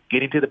want him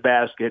getting to the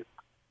basket,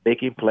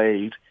 making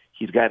plays.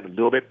 He's gotten a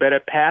little bit better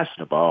at passing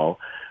the ball.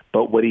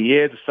 But what he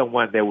is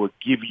someone that will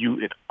give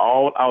you an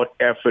all-out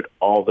effort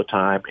all the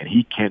time, and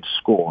he can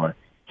score.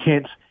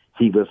 Hence,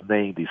 he was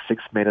named the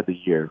Sixth Man of the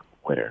Year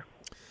winner.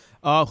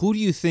 Who do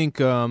you think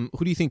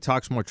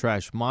talks more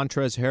trash,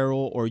 Montrezl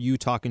Harrell or you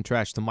talking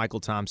trash to Michael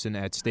Thompson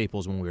at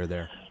Staples when we were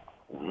there?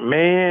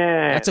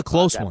 Man, that's a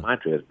close one.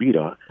 Montrezl beat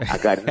on.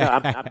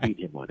 I beat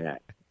him on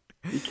that.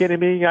 You kidding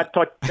me? I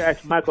talked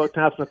trash to Michael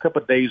Thompson a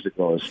couple of days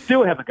ago.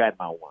 Still haven't gotten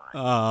my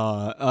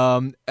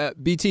wine.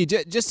 BT,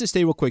 just to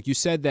stay real quick, you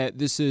said that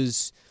this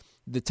is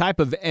the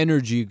type of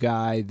energy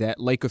guy that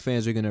Laker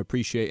fans are going to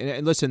appreciate.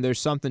 And listen, there's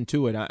something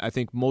to it. I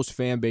think most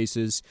fan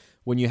bases,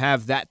 when you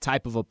have that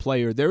type of a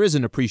player, there is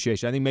an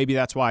appreciation. I think maybe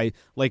that's why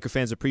Laker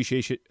fans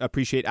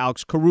appreciate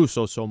Alex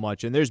Caruso so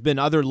much. And there's been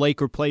other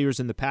Laker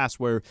players in the past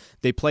where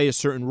they play a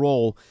certain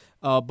role.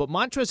 But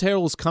Montrezl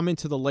Harrell is coming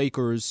to the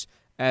Lakers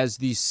as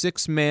the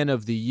Sixth Man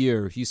of the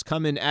Year. He's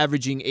come in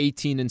averaging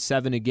 18 and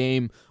 7 a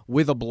game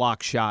with a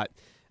block shot.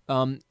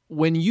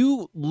 When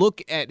you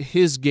look at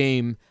his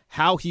game,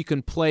 how he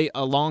can play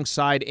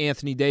alongside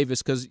Anthony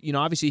Davis, because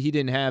obviously he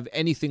didn't have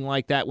anything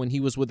like that when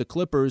he was with the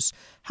Clippers.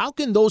 How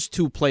can those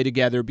two play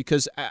together?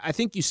 Because I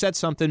think you said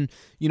something,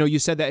 you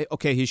said that,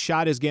 okay, his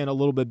shot is getting a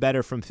little bit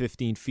better from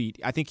 15 feet.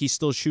 I think he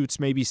still shoots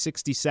maybe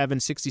 67,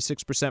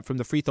 66% from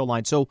the free throw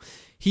line. So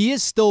he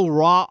is still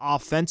raw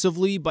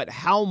offensively, but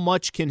how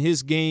much can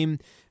his game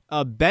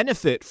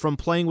benefit from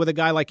playing with a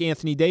guy like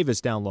Anthony Davis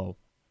down low?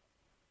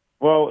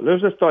 Well,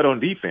 let's just start on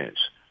defense.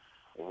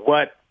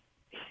 What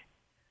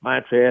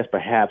Montrezl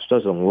perhaps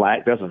does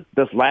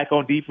lack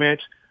on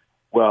defense,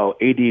 well,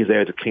 AD is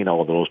there to clean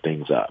all of those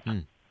things up.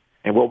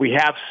 And what we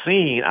have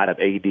seen out of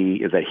AD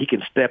is that he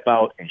can step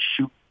out and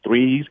shoot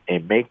threes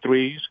and make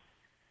threes.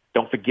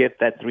 Don't forget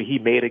that three he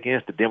made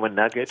against the Denver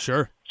Nuggets.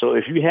 Sure. So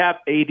if you have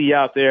AD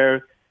out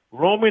there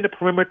roaming the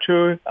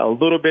perimeter a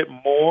little bit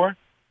more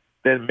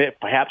than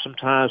perhaps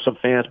sometimes some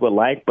fans would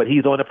like, but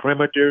he's on the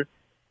perimeter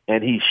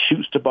and he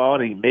shoots the ball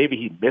and maybe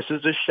he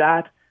misses a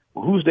shot,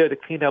 well, who's there to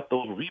clean up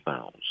those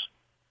rebounds?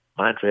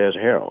 Montrezl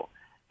Harrell.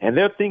 And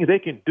there are things they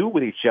can do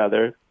with each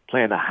other,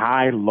 playing a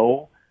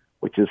high-low,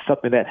 which is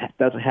something that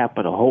doesn't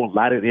happen a whole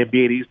lot in the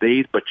NBA these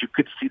days, but you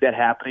could see that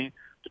happening.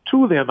 The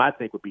two of them, I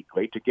think, would be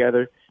great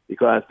together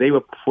because they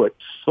would put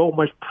so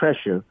much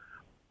pressure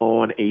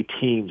on a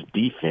team's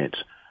defense.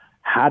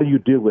 How do you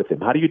deal with them?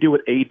 How do you deal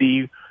with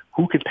AD,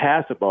 who can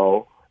pass the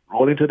ball,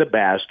 roll into the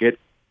basket,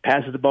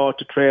 passes the ball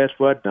to Trez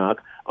for a dunk,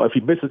 or if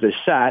he misses a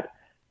shot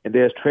and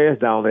there's Trez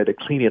down there to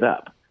clean it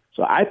up.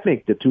 So I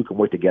think the two can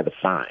work together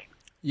fine.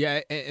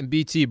 Yeah, and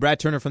BT, Brad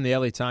Turner from the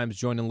LA Times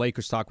joining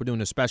Lakers Talk. We're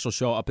doing a special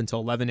show up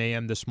until 11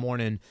 a.m. this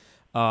morning.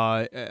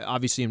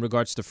 obviously in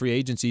regards to free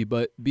agency.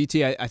 But,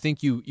 BT, I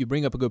think you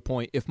bring up a good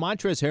point. If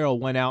Montrezl Harrell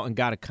went out and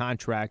got a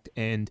contract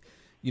and,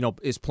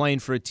 is playing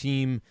for a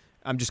team,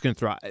 I'm just going to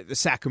throw out the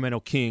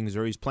Sacramento Kings,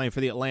 or he's playing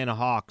for the Atlanta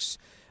Hawks,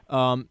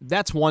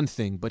 that's one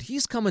thing. But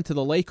he's coming to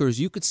the Lakers.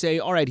 You could say,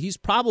 all right, he's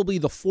probably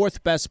the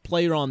fourth best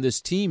player on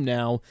this team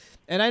now.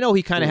 And I know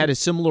he kind of had a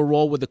similar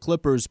role with the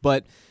Clippers,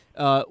 but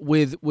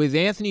with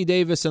Anthony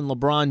Davis and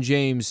LeBron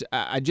James,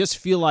 I just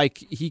feel like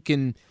he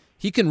can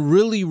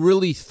really,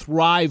 really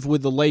thrive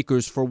with the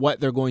Lakers for what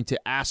they're going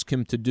to ask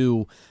him to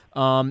do.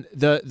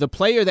 The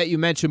player that you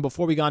mentioned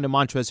before we got into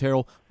Montrezl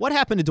Harrell, what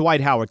happened to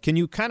Dwight Howard? Can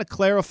you kind of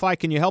clarify?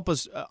 Can you help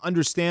us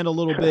understand a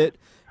little bit?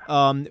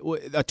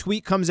 A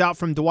tweet comes out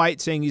from Dwight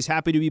saying he's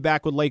happy to be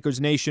back with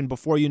Lakers Nation.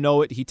 Before you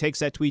know it, he takes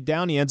that tweet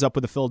down. He ends up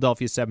with the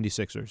Philadelphia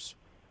 76ers.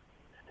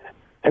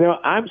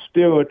 I'm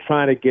still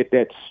trying to get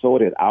that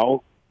sorted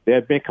out. There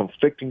have been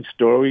conflicting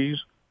stories.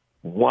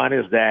 One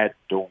is that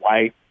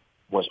Dwight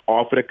was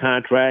offered a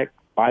contract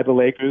by the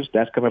Lakers.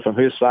 That's coming from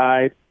his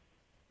side.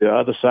 The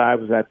other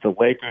side was that the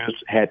Lakers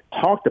had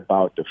talked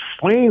about the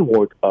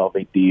framework of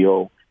a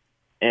deal,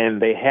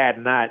 and they had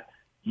not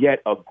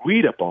yet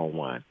agreed upon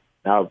one.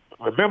 Now,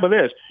 remember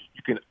this.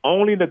 You can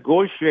only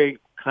negotiate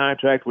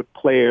contracts with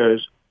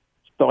players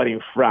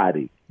starting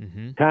Friday.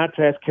 Mm-hmm.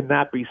 Contracts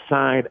cannot be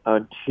signed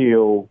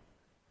until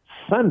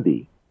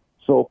Sunday.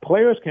 So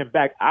players can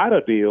back out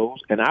of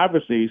deals, and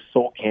obviously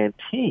so can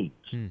teams.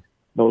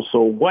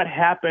 So what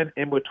happened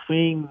in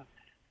between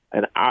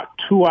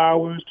 2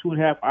 hours,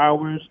 2.5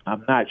 hours,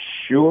 I'm not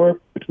sure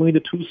between the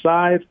two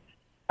sides.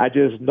 I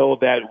just know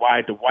that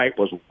while Dwight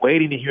was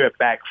waiting to hear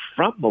back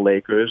from the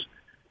Lakers,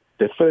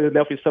 the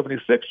Philadelphia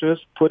 76ers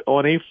put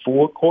on a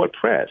full-court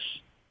press.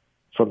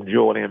 From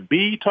Joel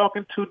Embiid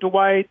talking to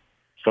Dwight,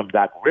 from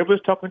Doc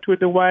Rivers talking to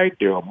Dwight,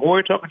 Daryl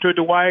Morey talking to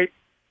Dwight.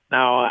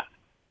 Now,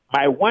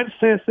 my one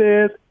sense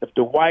is if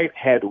Dwight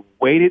had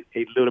waited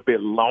a little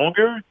bit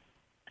longer,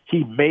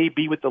 he may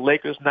be with the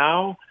Lakers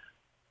now.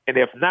 And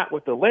if not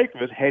with the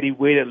Lakers, had he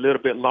waited a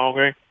little bit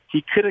longer,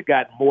 he could have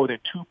got more than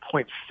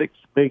 $2.6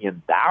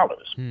 million,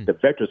 the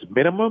veterans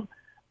minimum.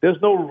 There's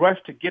no rush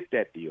to get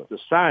that deal, to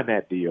sign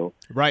that deal.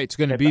 Right, it's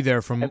going to be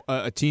there from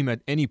a team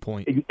at any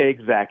point.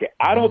 Exactly.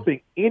 I don't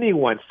think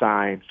anyone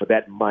signed for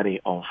that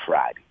money on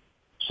Friday.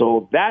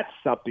 So that's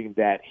something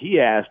that he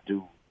has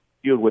to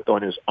deal with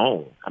on his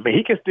own. I mean,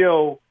 he can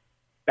still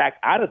back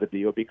out of the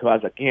deal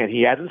because, again,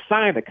 he hasn't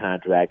signed the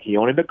contract. He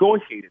only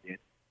negotiated it.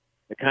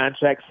 The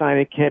contract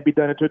signing can't be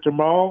done until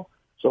tomorrow.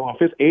 So if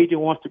his agent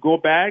wants to go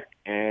back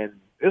and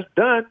it's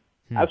done,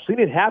 I've seen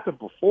it happen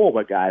before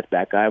with guys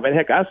back out. But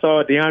heck, I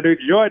saw DeAndre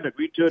Jordan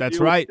agree to a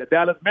deal with the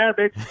Dallas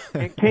Mavericks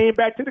and came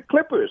back to the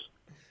Clippers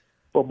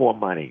for more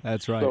money.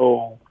 That's right.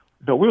 So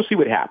we'll see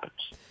what happens.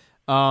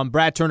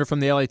 Brad Turner from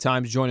the LA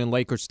Times joining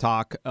Lakers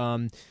Talk.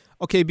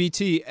 Okay,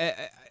 BT,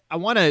 I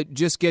want to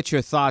just get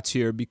your thoughts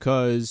here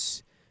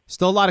because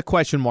still a lot of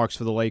question marks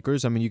for the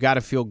Lakers. I mean, you got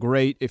to feel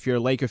great if you're a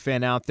Laker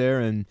fan out there,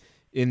 and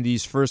in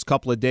these first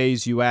couple of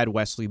days you add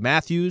Wesley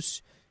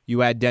Matthews,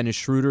 you add Dennis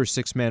Schroeder,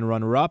 six-man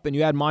runner-up, and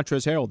you add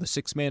Montrezl Harrell, the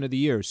sixth man of the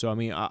year. So, I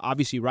mean,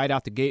 obviously right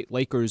out the gate,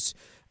 Lakers,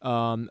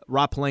 Rob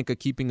Pelinka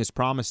keeping his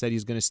promise that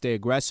he's going to stay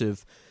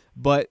aggressive.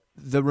 But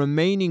the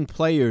remaining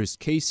players,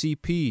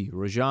 KCP,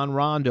 Rajon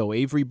Rondo,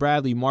 Avery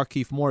Bradley,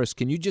 Markieff Morris,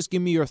 can you just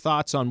give me your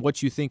thoughts on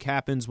what you think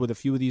happens with a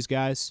few of these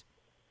guys?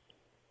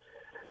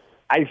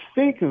 I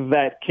think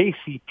that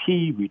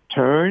KCP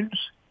returns.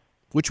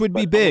 Which would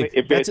be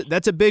big.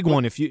 That's a big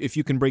one if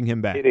you can bring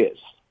him back. It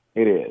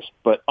is.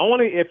 But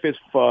only if it's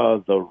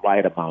for the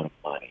right amount of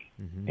money.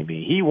 Mm-hmm. I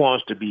mean, he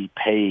wants to be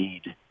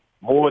paid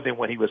more than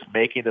what he was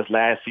making this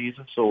last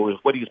season. So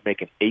what he was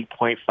making,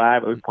 $8.5,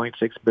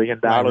 $8.6 billion.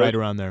 Right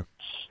around there.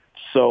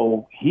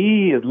 So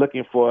he is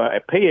looking for a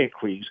pay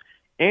increase,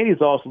 and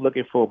he's also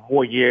looking for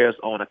more years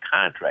on a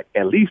contract,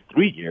 at least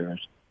 3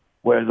 years,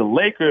 whereas the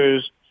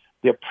Lakers,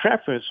 their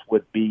preference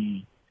would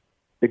be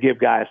to give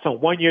guys some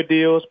 1-year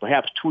deals,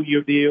 perhaps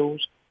 2-year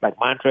deals, like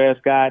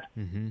Montrezl got,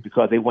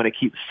 because they want to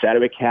keep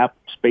salary cap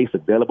space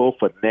available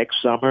for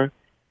next summer.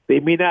 They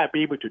may not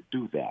be able to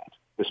do that,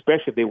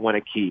 especially if they want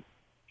to keep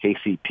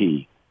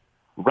KCP.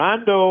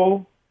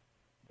 Rondo,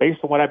 based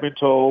on what I've been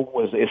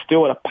told, is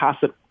still a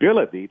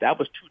possibility. That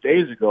was 2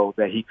 days ago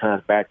that he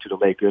comes back to the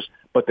Lakers.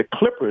 But the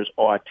Clippers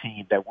are a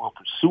team that will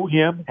pursue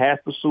him, has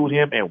pursued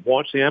him, and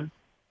wants him.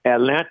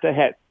 Atlanta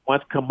had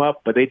once come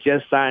up, but they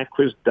just signed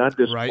Chris Dunn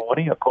this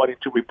morning, according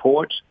to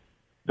reports.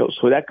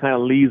 So that kind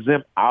of leaves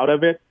them out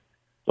of it.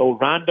 So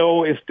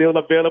Rondo is still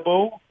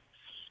available.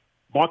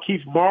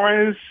 Markieff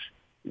Morris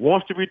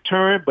wants to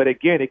return, but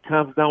again, it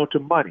comes down to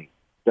money.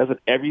 Doesn't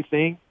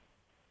everything?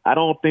 I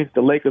don't think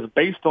the Lakers,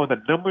 based on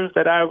the numbers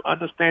that I'm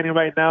understanding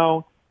right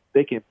now,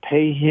 they can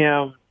pay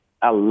him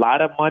a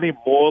lot of money,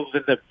 more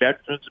than the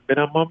veterans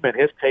minimum. In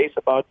his case,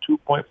 about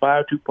 $2.5,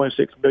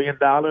 $2.6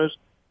 million.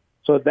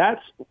 So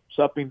that's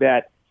something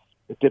that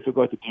is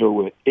difficult to deal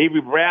with.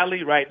 Avery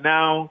Bradley, right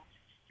now,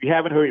 you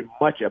haven't heard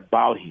much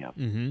about him.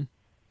 Mm-hmm.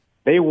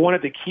 They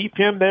wanted to keep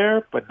him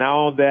there, but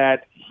now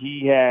that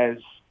he has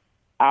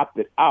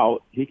opted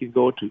out. He can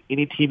go to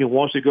any team he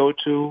wants to go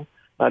to.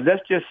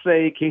 Let's just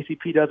say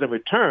KCP doesn't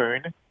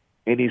return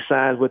and he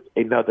signs with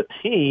another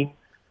team,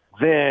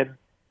 then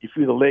if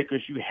you're the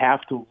Lakers, you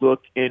have to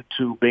look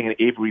into bringing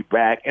Avery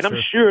back. And Sure.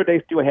 I'm sure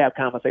they still have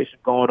conversation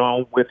going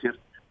on with his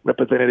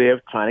representative,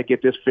 trying to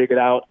get this figured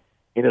out.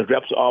 And his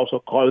reps are also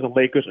calling the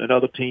Lakers and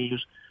other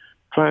teams,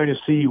 trying to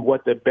see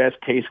what the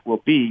best case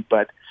will be.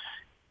 But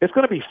it's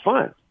going to be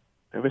fun.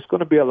 I mean, it's going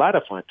to be a lot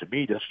of fun to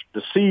me to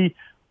see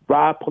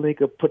Rob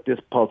Pelinka put this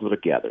puzzle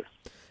together.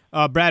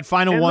 Brad,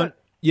 final And one. look,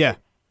 Yeah.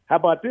 How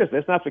about this?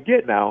 Let's not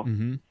forget now,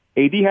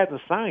 AD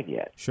hasn't signed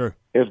yet. Sure.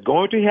 It's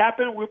going to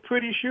happen, we're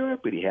pretty sure,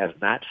 but he has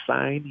not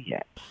signed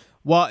yet.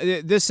 Well,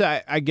 this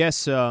I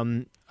guess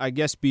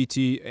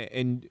BT,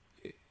 and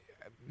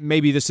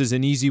maybe this is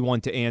an easy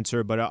one to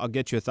answer, but I'll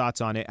get your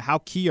thoughts on it. How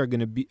key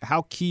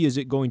is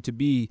it going to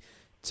be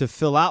to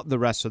fill out the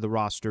rest of the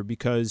roster?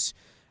 Because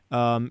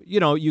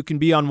you can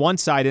be on one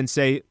side and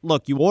say,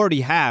 look, you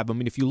already have. I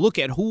mean, if you look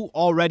at who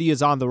already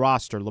is on the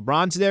roster,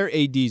 LeBron's there,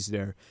 AD's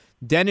there.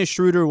 Dennis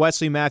Schroeder,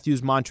 Wesley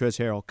Matthews,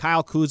 Montrezl Harrell,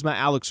 Kyle Kuzma,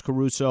 Alex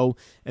Caruso,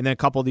 and then a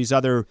couple of these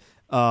other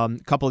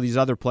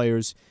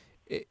players.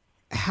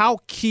 How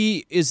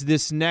key is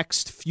this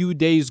next few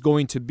days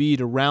going to be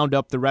to round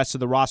up the rest of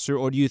the roster,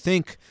 or do you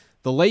think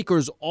the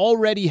Lakers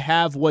already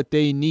have what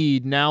they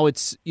need? Now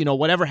it's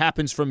whatever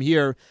happens from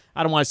here.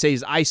 I don't want to say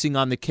is icing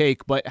on the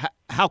cake, but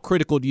how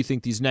critical do you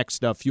think these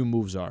next few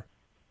moves are?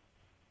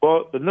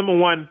 Well, the number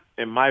one,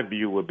 in my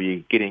view, would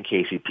be getting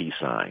KCP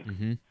signed.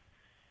 Mm-hmm.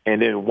 And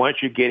then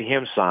once you get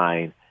him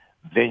signed,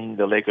 then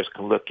the Lakers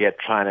can look at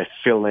trying to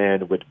fill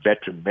in with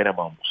veteran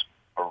minimums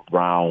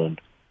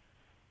around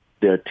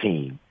their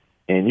team.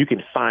 And you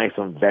can find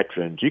some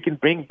veterans. You can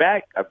bring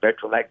back a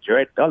veteran like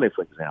Jared Dudley,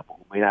 for example,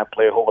 who may not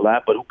play a whole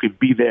lot, but who could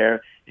be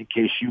there in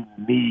case you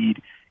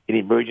need an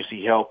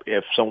emergency help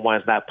if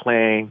someone's not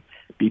playing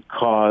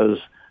because,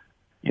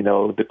 the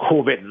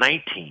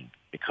COVID-19,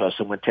 because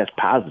someone tests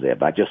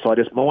positive. I just saw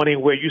this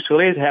morning where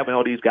UCLA is having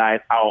all these guys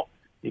out,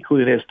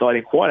 including their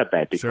starting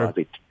quarterback because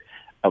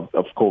of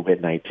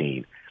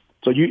COVID-19.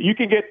 So you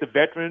can get the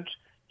veterans.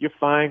 You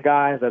find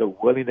guys that are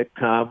willing to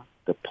come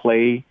to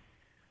play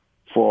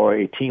for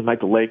a team like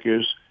the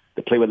Lakers,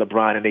 to play with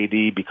LeBron and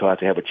AD because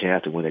they have a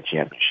chance to win a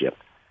championship.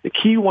 The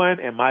key one,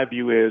 in my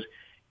view, is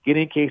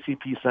getting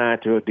KCP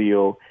signed to a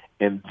deal,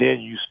 and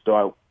then you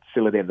start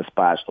filling in the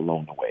spots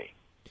along the way.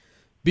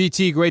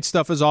 BT, great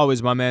stuff as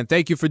always, my man.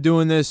 Thank you for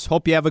doing this.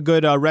 Hope you have a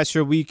good rest of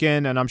your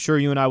weekend, and I'm sure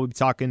you and I will be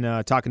talking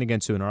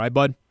again soon. All right,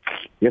 bud?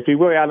 Yes, we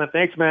will, Alan.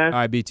 Thanks, man. All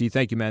right, BT.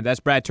 Thank you, man. That's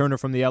Brad Turner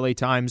from the LA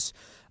Times.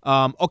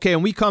 Okay,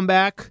 and we come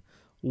back.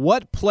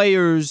 What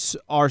players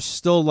are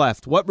still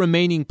left? What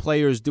remaining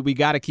players do we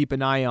got to keep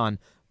an eye on?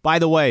 By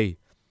the way,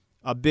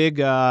 a big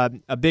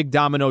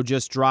domino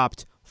just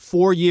dropped.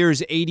 4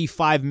 years,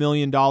 $85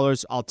 million.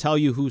 I'll tell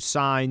you who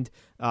signed.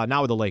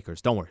 Not with the Lakers.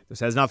 Don't worry.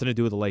 This has nothing to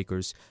do with the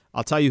Lakers.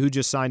 I'll tell you who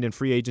just signed in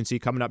free agency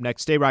coming up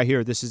next. Stay right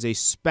here. This is a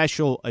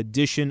special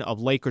edition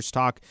of Lakers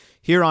Talk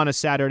here on a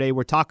Saturday.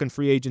 We're talking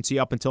free agency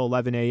up until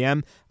 11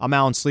 a.m. I'm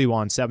Alan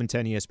Slewan,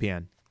 710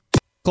 ESPN.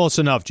 Close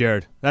enough,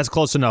 Jared. That's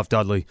close enough,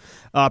 Dudley.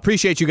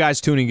 Appreciate you guys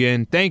tuning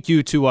in. Thank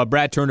you to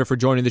Brad Turner for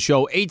joining the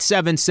show.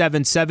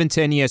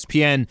 877-710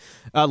 ESPN.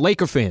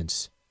 Laker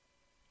fans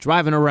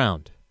driving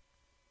around,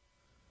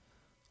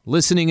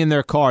 listening in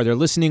their car. They're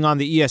listening on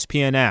the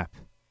ESPN app.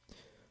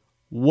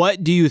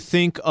 What do you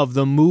think of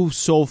the move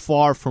so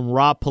far from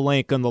Rob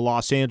Pelinka and the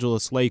Los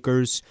Angeles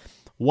Lakers?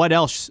 What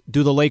else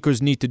do the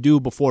Lakers need to do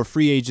before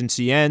free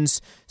agency ends?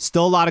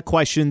 Still a lot of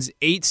questions.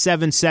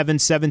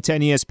 877-710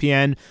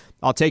 ESPN.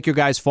 I'll take your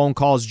guys' phone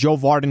calls. Joe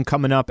Vardon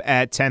coming up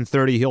at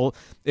 10:30. He'll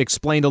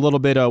explain a little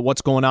bit of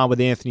what's going on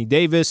with Anthony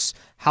Davis.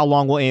 How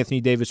long will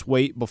Anthony Davis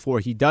wait before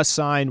he does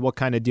sign? What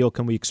kind of deal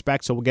can we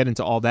expect? So we'll get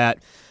into all that.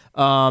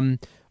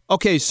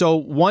 Okay, so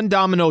one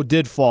domino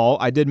did fall.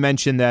 I did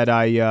mention that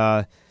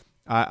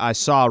I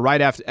saw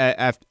right after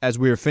as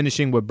we were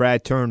finishing with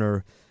Brad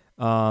Turner.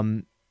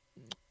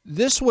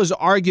 This was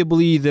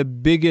arguably the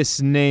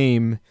biggest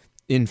name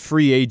in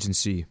free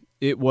agency.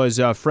 It was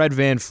Fred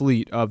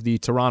VanVleet of the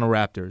Toronto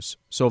Raptors.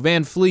 So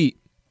VanVleet,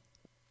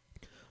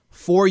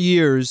 4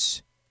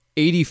 years,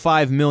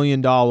 $85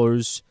 million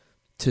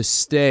to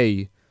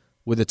stay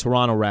with the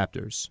Toronto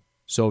Raptors.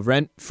 So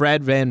Fred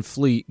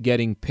VanVleet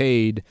getting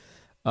paid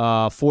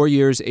 4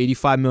 years,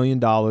 $85 million.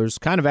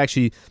 Kind of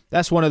actually,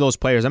 that's one of those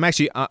players.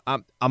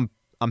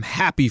 I'm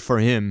happy for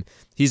him.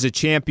 He's a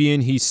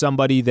champion. He's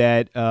somebody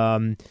that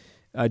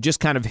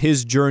just kind of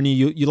his journey.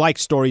 You like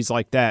stories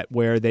like that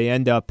where they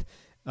end up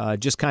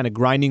just kind of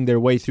grinding their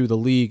way through the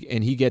league,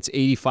 and he gets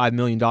 $85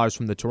 million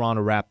from the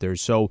Toronto Raptors.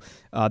 So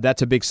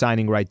that's a big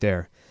signing right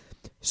there.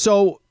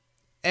 So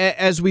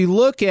as we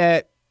look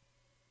at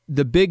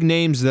the big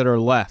names that are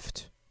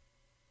left,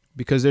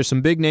 because there's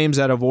some big names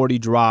that have already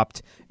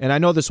dropped, and I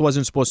know this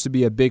wasn't supposed to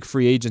be a big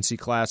free agency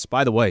class.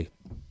 By the way,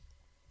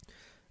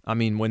 I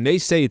mean, when they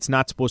say it's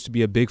not supposed to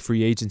be a big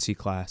free agency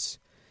class,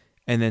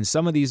 and then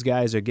some of these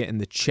guys are getting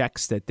the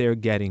checks that they're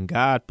getting,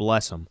 God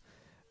bless them.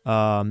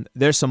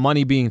 There's some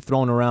money being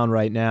thrown around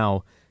right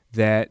now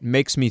that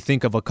makes me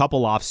think of a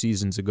couple off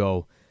seasons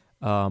ago.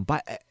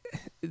 But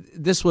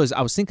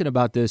I was thinking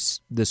about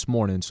this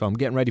morning, so I'm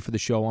getting ready for the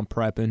show. I'm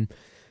prepping,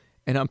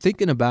 and I'm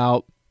thinking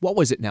about, what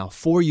was it now,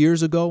 4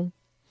 years ago?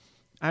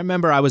 I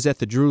remember I was at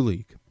the Drew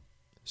League.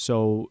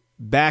 So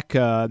back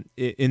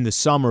in the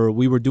summer,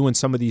 we were doing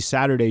some of these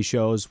Saturday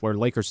shows where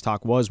Lakers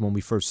Talk was when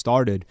we first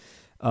started.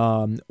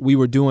 We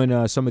were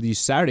doing some of these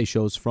Saturday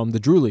shows from the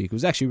Drew League. It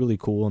was actually really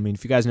cool. I mean,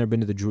 if you guys have never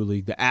been to the Drew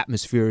League, the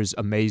atmosphere is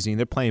amazing.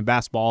 They're playing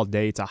basketball all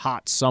day. It's a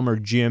hot summer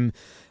gym.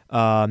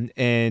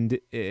 And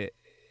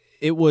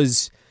it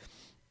was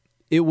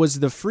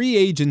the free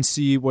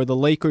agency where the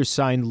Lakers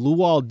signed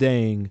Luol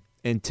Deng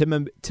and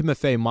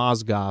Timofey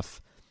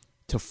Mozgov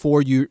to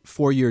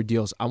four-year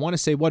deals. I want to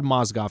say, what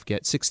Mozgov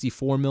get?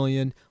 $64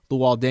 million.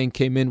 Luol Deng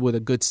came in with a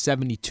good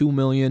 $72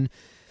 million.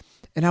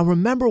 And I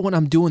remember when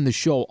I'm doing the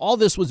show, all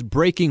this was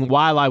breaking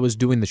while I was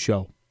doing the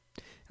show.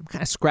 I'm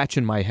kind of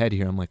scratching my head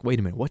here. I'm like, wait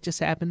a minute, what just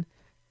happened?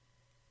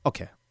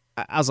 Okay.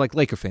 I was like,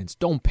 Laker fans,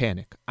 don't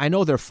panic. I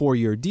know they're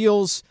 4-year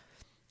deals.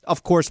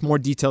 Of course, more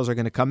details are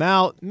going to come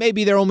out.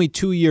 Maybe they're only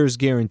 2 years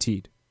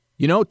guaranteed.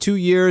 2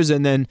 years,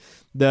 and then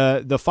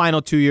the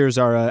final 2 years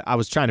are, I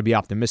was trying to be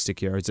optimistic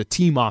here, it's a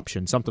team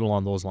option, something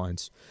along those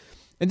lines.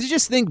 And to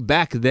just think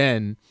back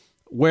then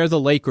where the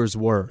Lakers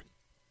were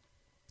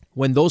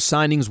when those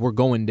signings were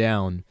going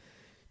down,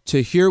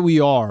 to here we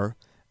are.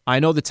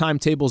 I know the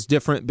timetable's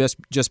different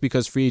just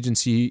because free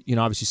agency,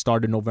 obviously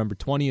started November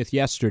 20th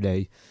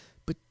yesterday,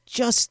 but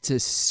just to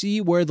see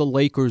where the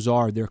Lakers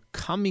are, they're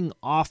coming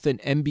off an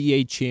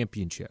NBA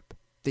championship.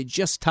 They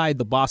just tied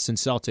the Boston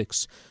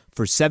Celtics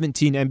for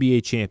 17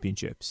 NBA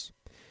championships.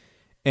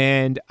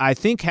 And I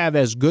think have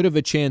as good of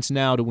a chance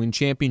now to win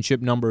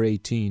championship number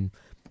 18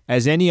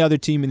 as any other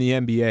team in the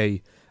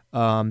NBA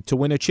to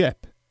win a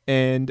chip.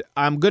 And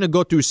I'm going to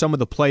go through some of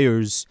the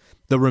players,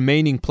 the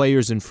remaining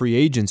players in free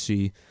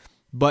agency.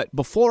 But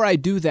before I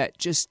do that,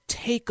 just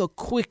take a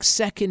quick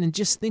second and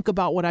just think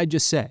about what I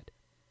just said.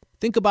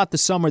 Think about the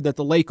summer that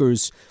the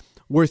Lakers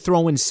were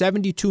throwing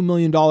 $72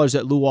 million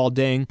at Luol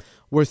Deng.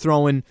 We're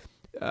throwing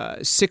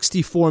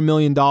 $64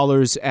 million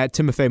at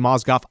Timofey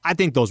Mozgov. I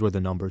think those were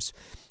the numbers.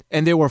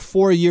 And they were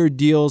 4-year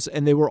deals,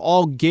 and they were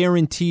all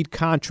guaranteed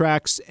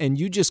contracts, and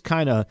you just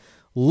kind of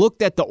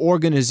looked at the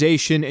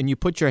organization and you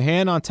put your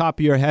hand on top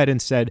of your head and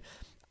said,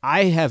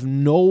 I have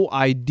no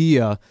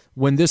idea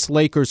when this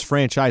Lakers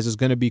franchise is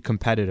going to be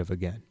competitive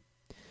again.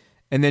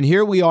 And then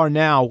here we are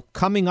now,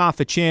 coming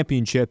off a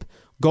championship,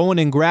 going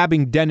and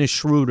grabbing Dennis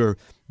Schroeder,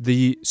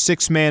 the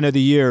Sixth Man of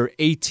the Year,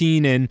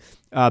 18 and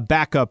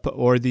backup,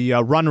 or the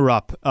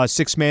runner-up,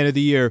 Sixth Man of the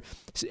Year,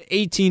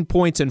 18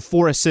 points and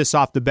 4 assists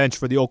off the bench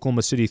for the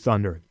Oklahoma City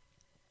Thunder.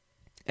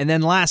 And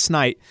then last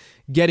night,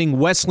 getting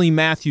Wesley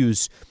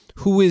Matthews,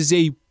 who is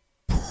a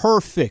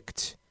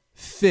perfect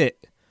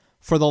fit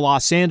for the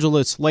Los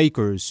Angeles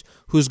Lakers,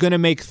 who's going to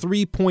make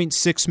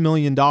 $3.6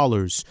 million,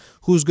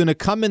 who's going to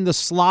come in the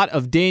slot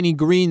of Danny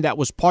Green that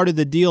was part of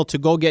the deal to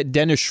go get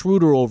Dennis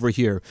Schroeder over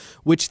here,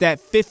 which that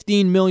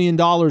 $15 million,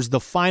 the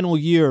final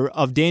year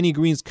of Danny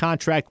Green's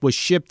contract, was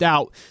shipped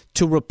out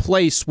to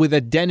replace with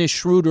a Dennis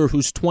Schroeder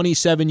who's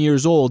 27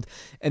 years old.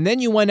 And then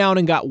you went out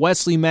and got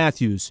Wesley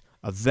Matthews,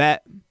 a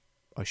vet,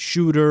 a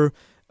shooter,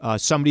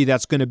 somebody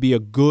that's going to be a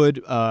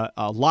good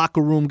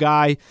locker room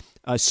guy,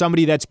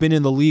 somebody that's been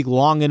in the league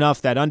long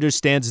enough that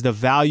understands the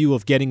value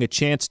of getting a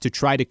chance to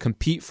try to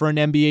compete for an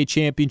NBA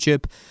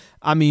championship.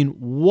 I mean,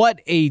 what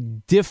a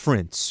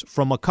difference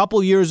from a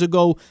couple years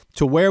ago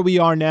to where we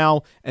are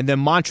now. And then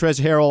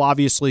Montrezl Harrell,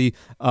 obviously,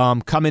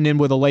 coming in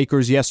with the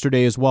Lakers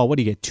yesterday as well. What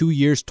do you get? 2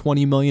 years,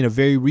 $20 million, a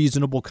very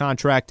reasonable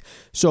contract.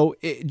 So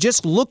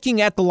just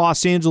looking at the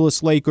Los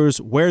Angeles Lakers,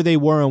 where they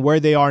were and where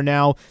they are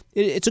now,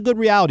 it's a good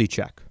reality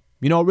check.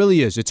 It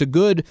really is. It's a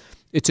good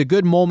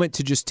moment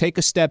to just take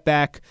a step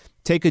back,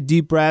 take a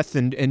deep breath,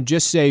 and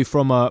just say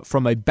from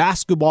a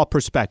basketball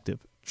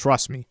perspective,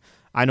 trust me,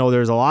 I know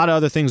there's a lot of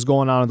other things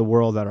going on in the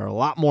world that are a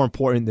lot more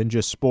important than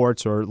just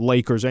sports or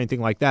Lakers or anything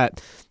like that.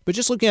 But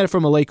just looking at it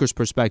from a Lakers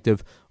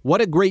perspective,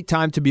 what a great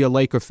time to be a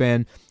Laker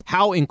fan.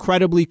 How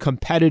incredibly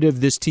competitive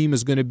this team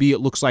is going to be, it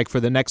looks like, for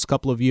the next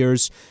couple of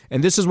years.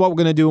 And this is what we're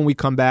going to do when we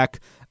come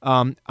back.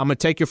 I'm going to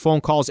take your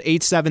phone calls,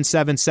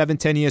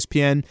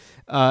 877-710-ESPN.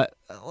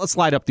 Let's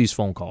light up these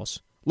phone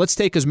calls. Let's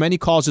take as many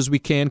calls as we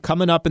can.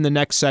 Coming up in the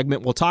next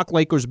segment, we'll talk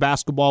Lakers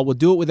basketball. We'll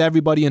do it with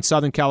everybody in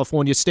Southern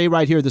California. Stay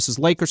right here. This is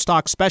Lakers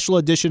Talk, special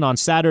edition on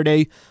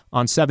Saturday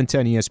on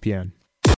 710 ESPN.